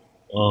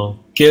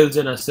kills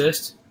and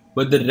assists,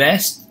 but the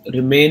rest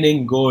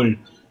remaining gold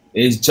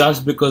is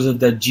just because of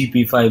that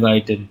GP5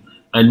 item,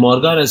 and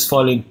Morgana is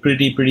falling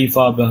pretty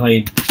far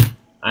behind,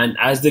 and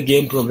as the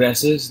game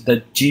progresses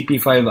that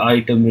GP5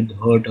 item would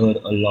hurt her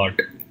a lot.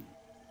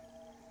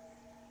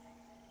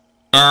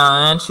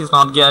 Yeah, and she's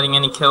not getting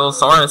any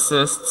kills or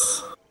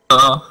assists,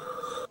 so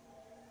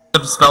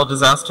could spell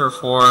disaster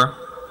for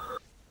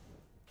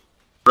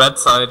red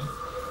side.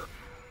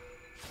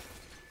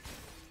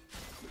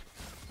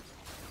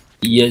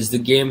 Yes, the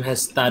game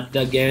has started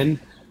again,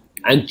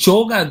 and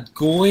Cho'Gath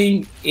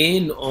going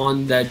in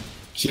on that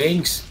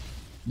Jinx.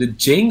 The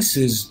Jinx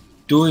is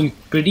doing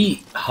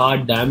pretty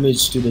hard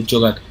damage to the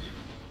Cho'Gath.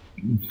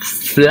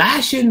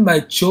 Flash in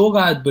by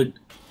Cho'Gath, but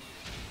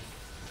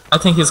I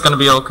think he's gonna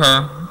be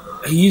okay.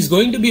 He's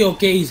going to be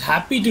okay. He's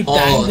happy to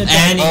tank the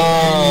tank.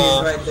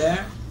 And right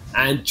there.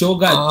 And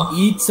Cho'Gath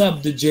eats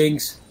up the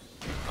Jinx,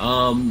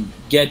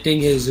 getting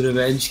his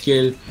revenge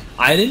kill.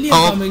 Irelia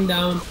coming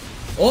down.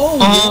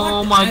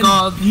 Oh my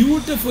god.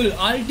 Beautiful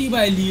ulti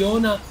by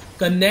Leona,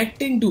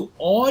 connecting to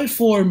all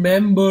 4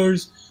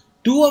 members.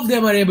 2 of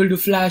them are able to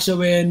flash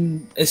away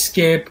and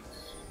escape.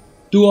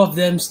 2 of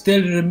them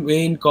still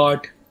remain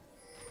caught.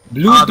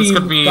 Blue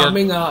team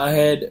coming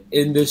ahead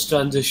in this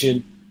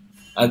transition.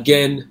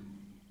 Again,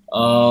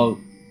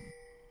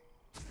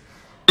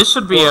 this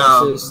should be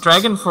a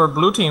dragon for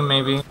blue team,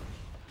 maybe.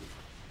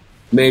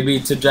 Maybe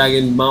it's a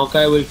dragon.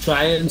 Maokai will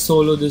try and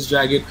solo this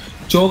dragon.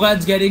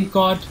 Cho'Gath's getting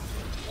caught.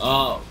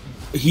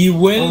 He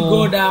will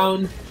go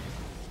down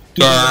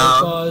to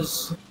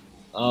Vel'Koz.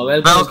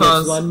 Vel'Koz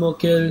gets 1 more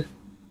kill.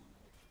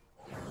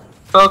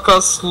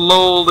 Vel'Koz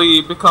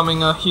slowly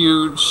becoming a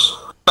huge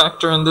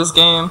factor in this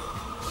game.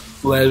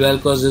 Well,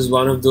 Vel'Koz is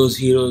one of those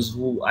heroes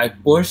who I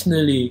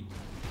personally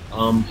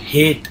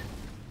hate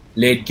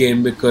late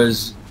game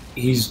because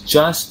he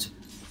just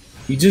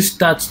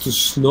starts to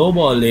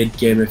snowball late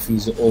game if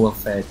he's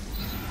overfed,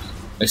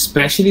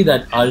 especially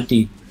that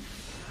ulti.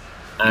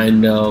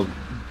 And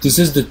this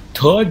is the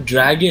third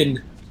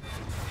dragon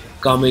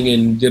coming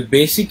in. They're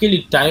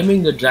basically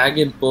timing the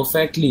dragon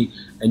perfectly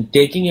and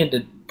taking it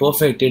at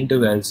perfect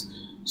intervals.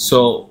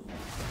 So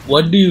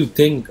what do you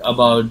think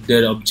about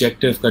their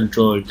objective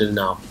control till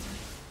now?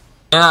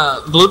 Yeah,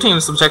 blue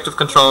team's objective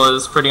control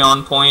is pretty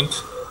on point.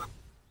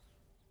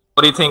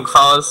 What do you think,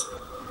 fellas?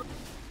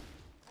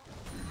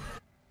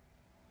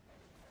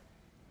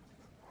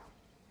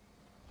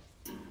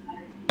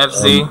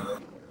 FZ?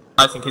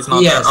 I think he's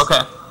not yes. there.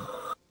 Okay.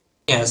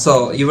 Yeah,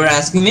 so you were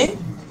asking me?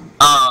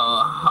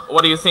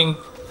 What do you think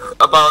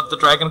about the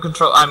dragon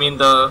control? I mean,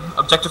 the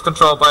objective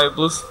control by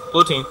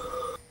blue team?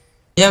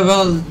 Yeah,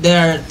 well,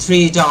 there are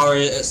 3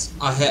 towers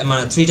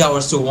ahead, 3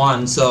 towers to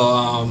 1,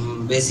 so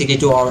basically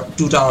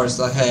 2 towers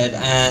ahead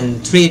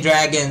and 3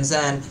 dragons,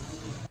 and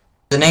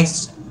the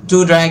next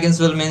 2 dragons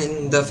will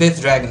mean the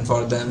 5th dragon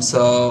for them.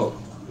 So,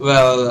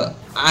 well,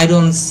 I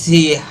don't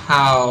see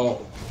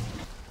how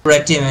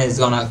red team is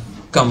gonna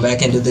come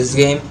back into this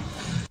game.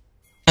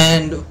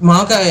 And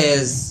Maokai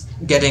is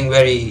getting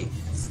very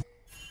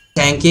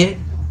tanky,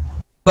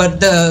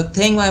 but the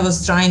thing I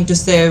was trying to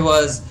say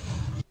was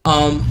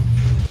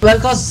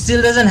Vel'Koz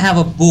still doesn't have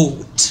a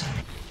boot,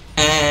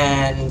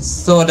 and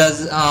so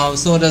does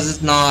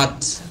it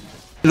not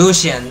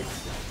Lucian.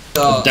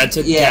 So that's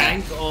a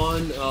tank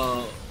on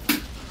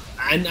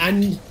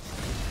and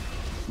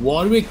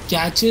Warwick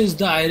catches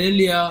the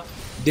Irelia.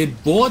 They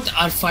both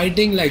are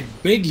fighting like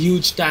big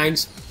huge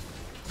tanks.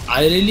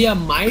 Irelia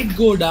might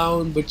go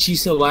down, but she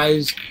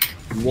survives.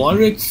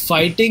 Warwick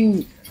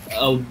fighting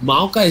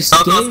Maokai is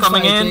still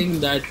fighting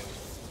that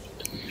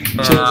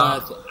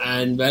Cho'Gath,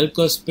 and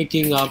Vel'Koz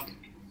picking up,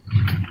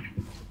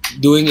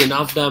 doing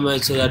enough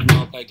damage so that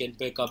Maokai can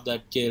pick up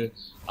that kill.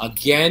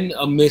 Again,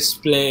 a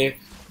misplay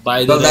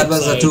by the that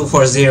was side. A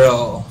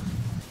 2-for-0.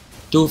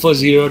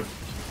 2-for-0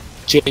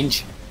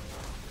 change.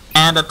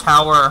 And a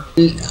tower.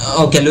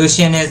 Okay,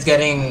 Lucian is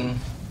getting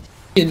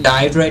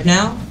dived right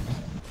now.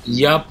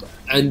 Yup,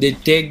 and they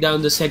take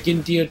down the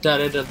second tier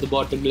turret at the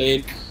bottom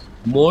lane.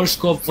 More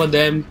scope for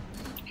them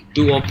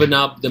to open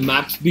up. The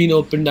map's been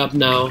opened up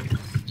now.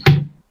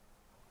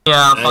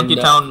 Yeah,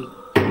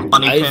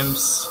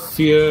 FunkyTownMoneyPimps. I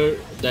fear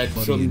that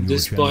from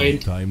this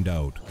point, timed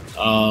out.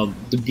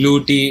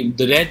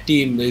 the red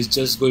team is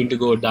just going to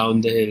go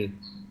down the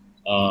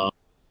hill.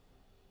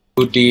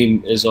 Blue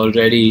team is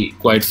already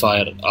quite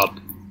far up.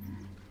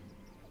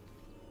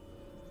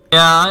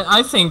 Yeah,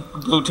 I think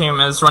blue team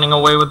is running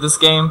away with this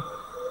game.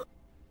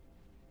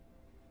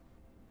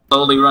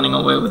 Slowly running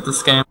away with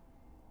this game.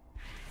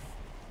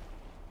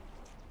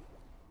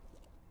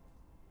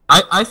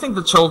 I think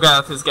the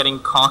Cho'Gath is getting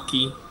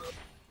cocky.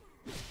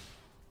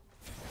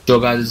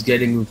 Cho'Gath is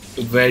getting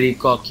very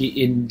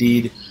cocky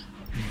indeed.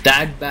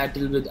 That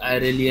battle with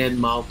Irelia and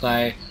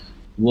Maokai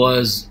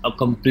was a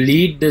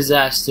complete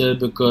disaster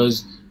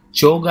because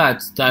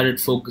Cho'Gath started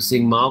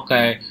focusing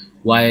Maokai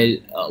while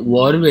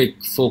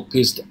Warwick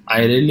focused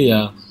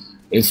Irelia.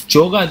 If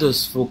Cho'Gath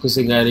was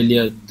focusing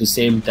Irelia at the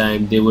same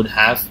time, they would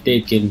have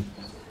taken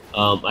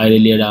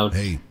Irelia down.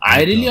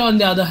 Irelia, on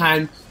the other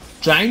hand,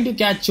 trying to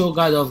catch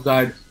Cho'Gath off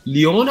guard.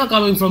 Leona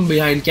coming from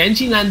behind. Can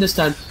she land the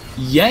stun?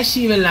 Yes,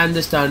 she will land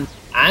the stun.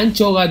 And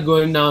Cho'Gath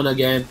going down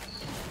again.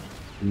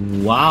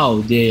 Wow,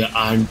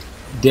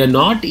 they're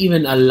not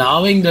even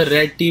allowing the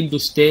red team to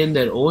stay in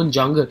their own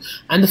jungle.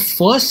 And the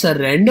first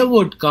surrender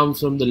would come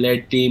from the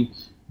red team,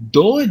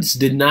 though it's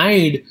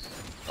denied.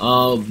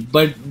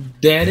 But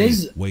there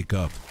is wake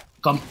up.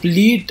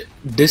 Complete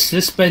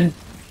disrespect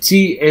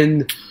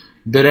in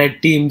the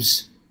red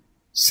team's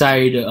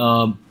side.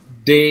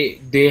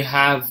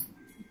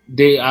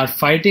 They are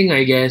fighting,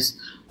 I guess,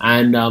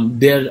 and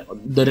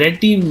the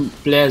red team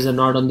players are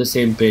not on the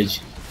same page.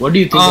 What do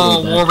you think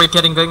about that? Warwick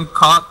getting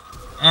caught,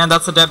 and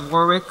that's a dead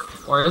Warwick,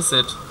 or is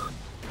it?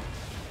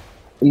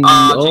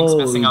 Jinx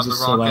missing out the rocket.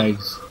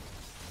 Survives.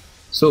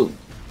 So,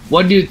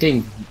 what do you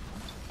think?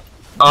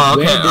 Oh,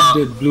 okay, Where did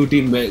the blue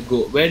team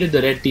go? Where did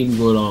the red team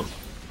go wrong?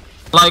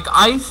 Like,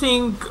 I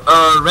think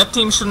red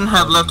team shouldn't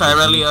have left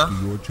Irelia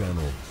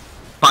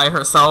by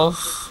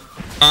herself,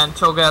 and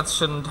Cho'Gath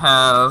shouldn't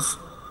have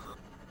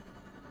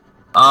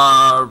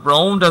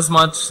roamed as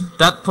much.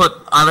 That put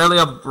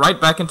Irelia right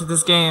back into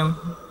this game.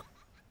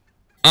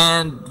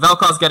 And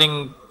Vel'Koz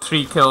getting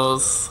 3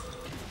 kills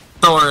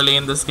so early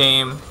in this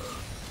game.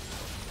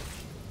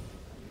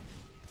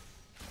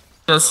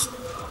 Just,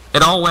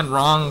 it all went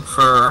wrong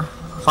for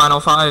Final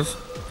 5.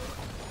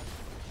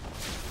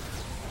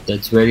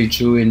 That's very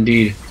true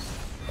indeed.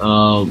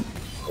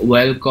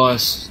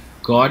 Vel'Koz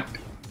got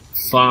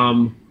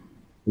farm.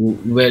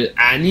 Well,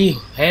 Annie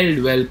held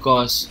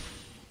Vel'Koz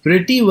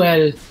pretty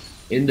well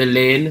in the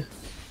lane,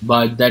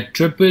 but that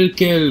triple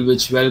kill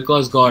which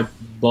Vel'Koz got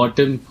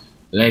bottom,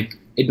 like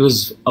it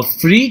was a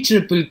free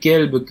triple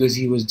kill because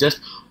he was just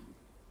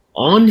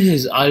on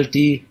his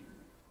ulti.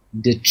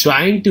 They're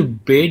trying to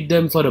bait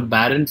them for a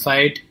Baron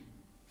fight.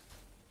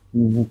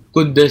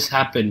 Could this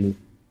happen?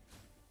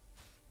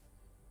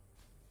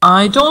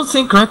 I don't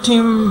think Red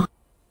Team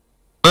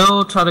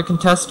will try to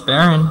contest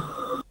Baron.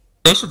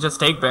 They should just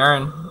take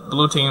Baron,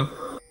 Blue Team.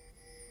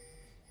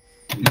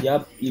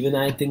 Yep, even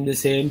I think the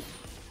same.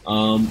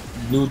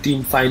 Blue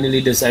Team finally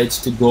decides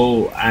to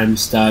go and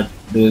start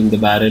doing the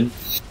Baron.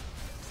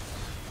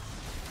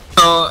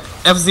 So,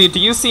 FZ, do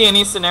you see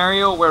any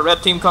scenario where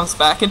Red Team comes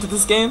back into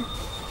this game?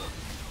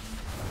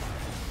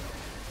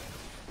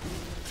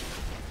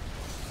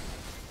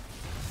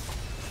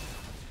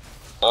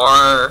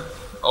 Or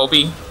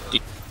Obi?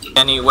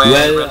 Any way?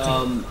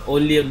 Well,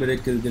 only a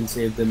miracle can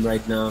save them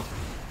right now.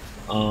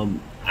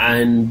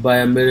 And by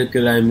a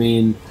miracle, I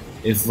mean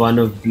if one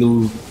of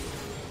Blue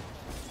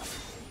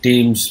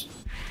Team's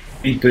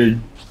people,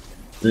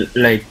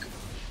 like,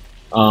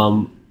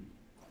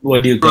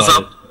 what do you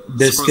call it?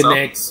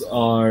 Disconnects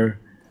or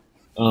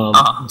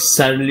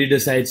suddenly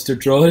decides to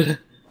troll.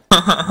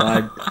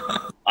 But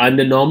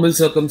under normal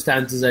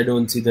circumstances, I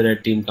don't see the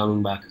Red Team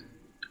coming back.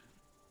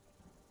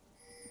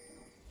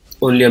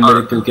 Only a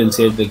miracle can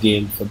save the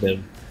game for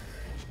them.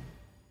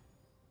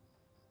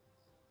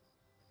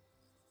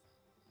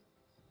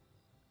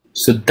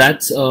 So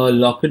that's a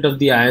Locket of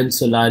the Iron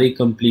Solari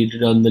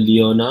completed on the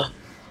Leona,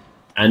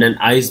 and an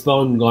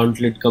Icebound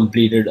Gauntlet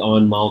completed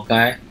on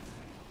Maokai.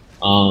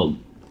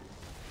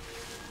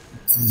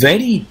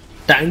 Very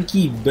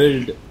tanky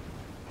build.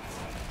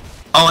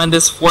 Oh, and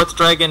this fourth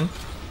dragon.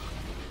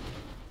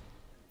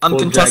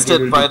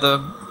 Uncontested by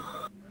the...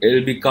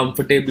 It'll be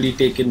comfortably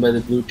taken by the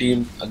Blue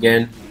Team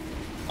again.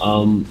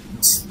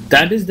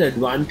 That is the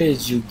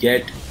advantage you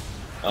get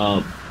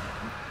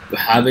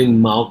having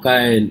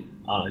Maokai and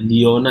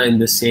Leona in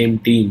the same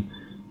team.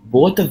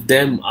 Both of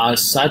them are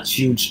such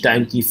huge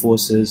tanky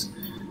forces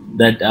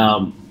that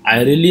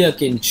Irelia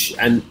can,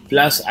 and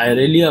plus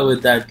Irelia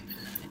with that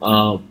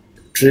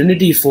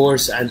Trinity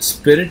Force and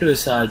Spirit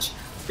Visage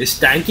is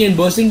tanky and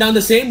bursting down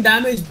the same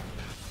damage.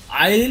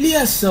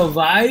 Irelia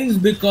survives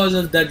because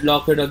of that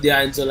Locket of the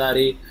Iron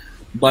Solari,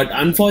 but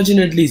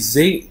unfortunately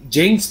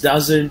Jinx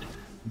doesn't.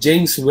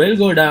 Jinx will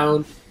go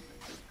down.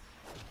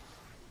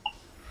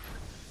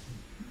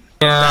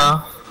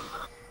 Yeah.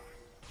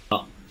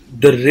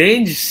 The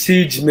ranged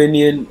siege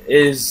minion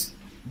is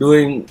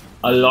doing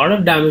a lot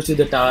of damage to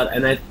the tower,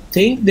 and I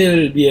think they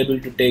will be able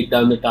to take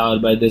down the tower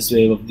by this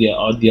wave of the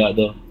or the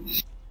other.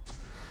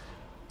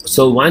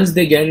 So once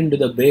they get into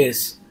the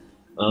base,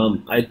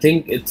 I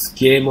think it's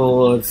game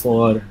over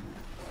for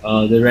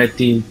the Red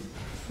Team,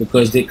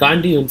 because they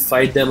can't even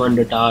fight them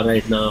under tower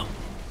right now.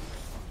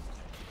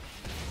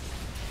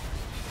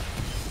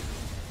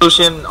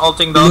 Lucian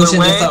ulting the other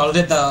way. Just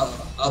ulted the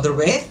other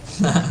way.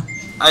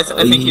 I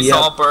think he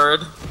saw a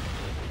bird.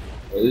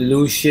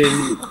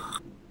 Lucian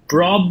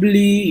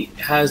probably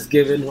has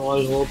given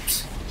all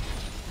hopes,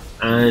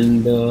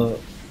 and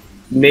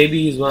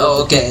maybe he's one of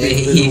the okay,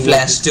 he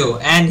flashed too,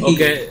 and he...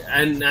 Okay,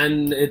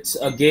 and it's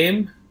a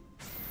game.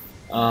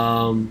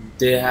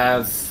 They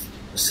have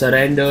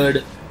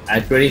surrendered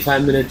at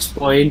 25 minutes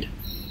point,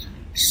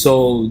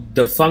 so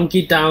the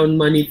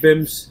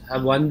FunkyTownMoneyPimps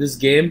have won this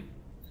game,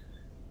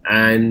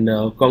 and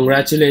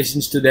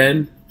congratulations to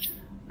them,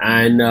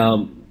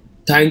 and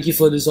thank you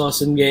for this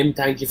awesome game.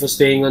 Thank you for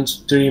staying on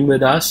stream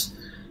with us.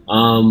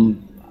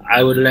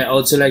 I would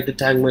also like to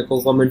thank my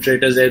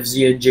co-commentators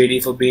FZ and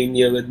JD for being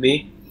here with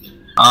me.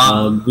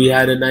 We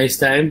had a nice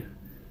time.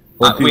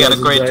 We had a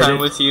great time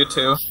with you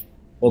too.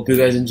 Hope you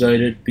guys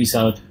enjoyed it. Peace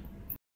out.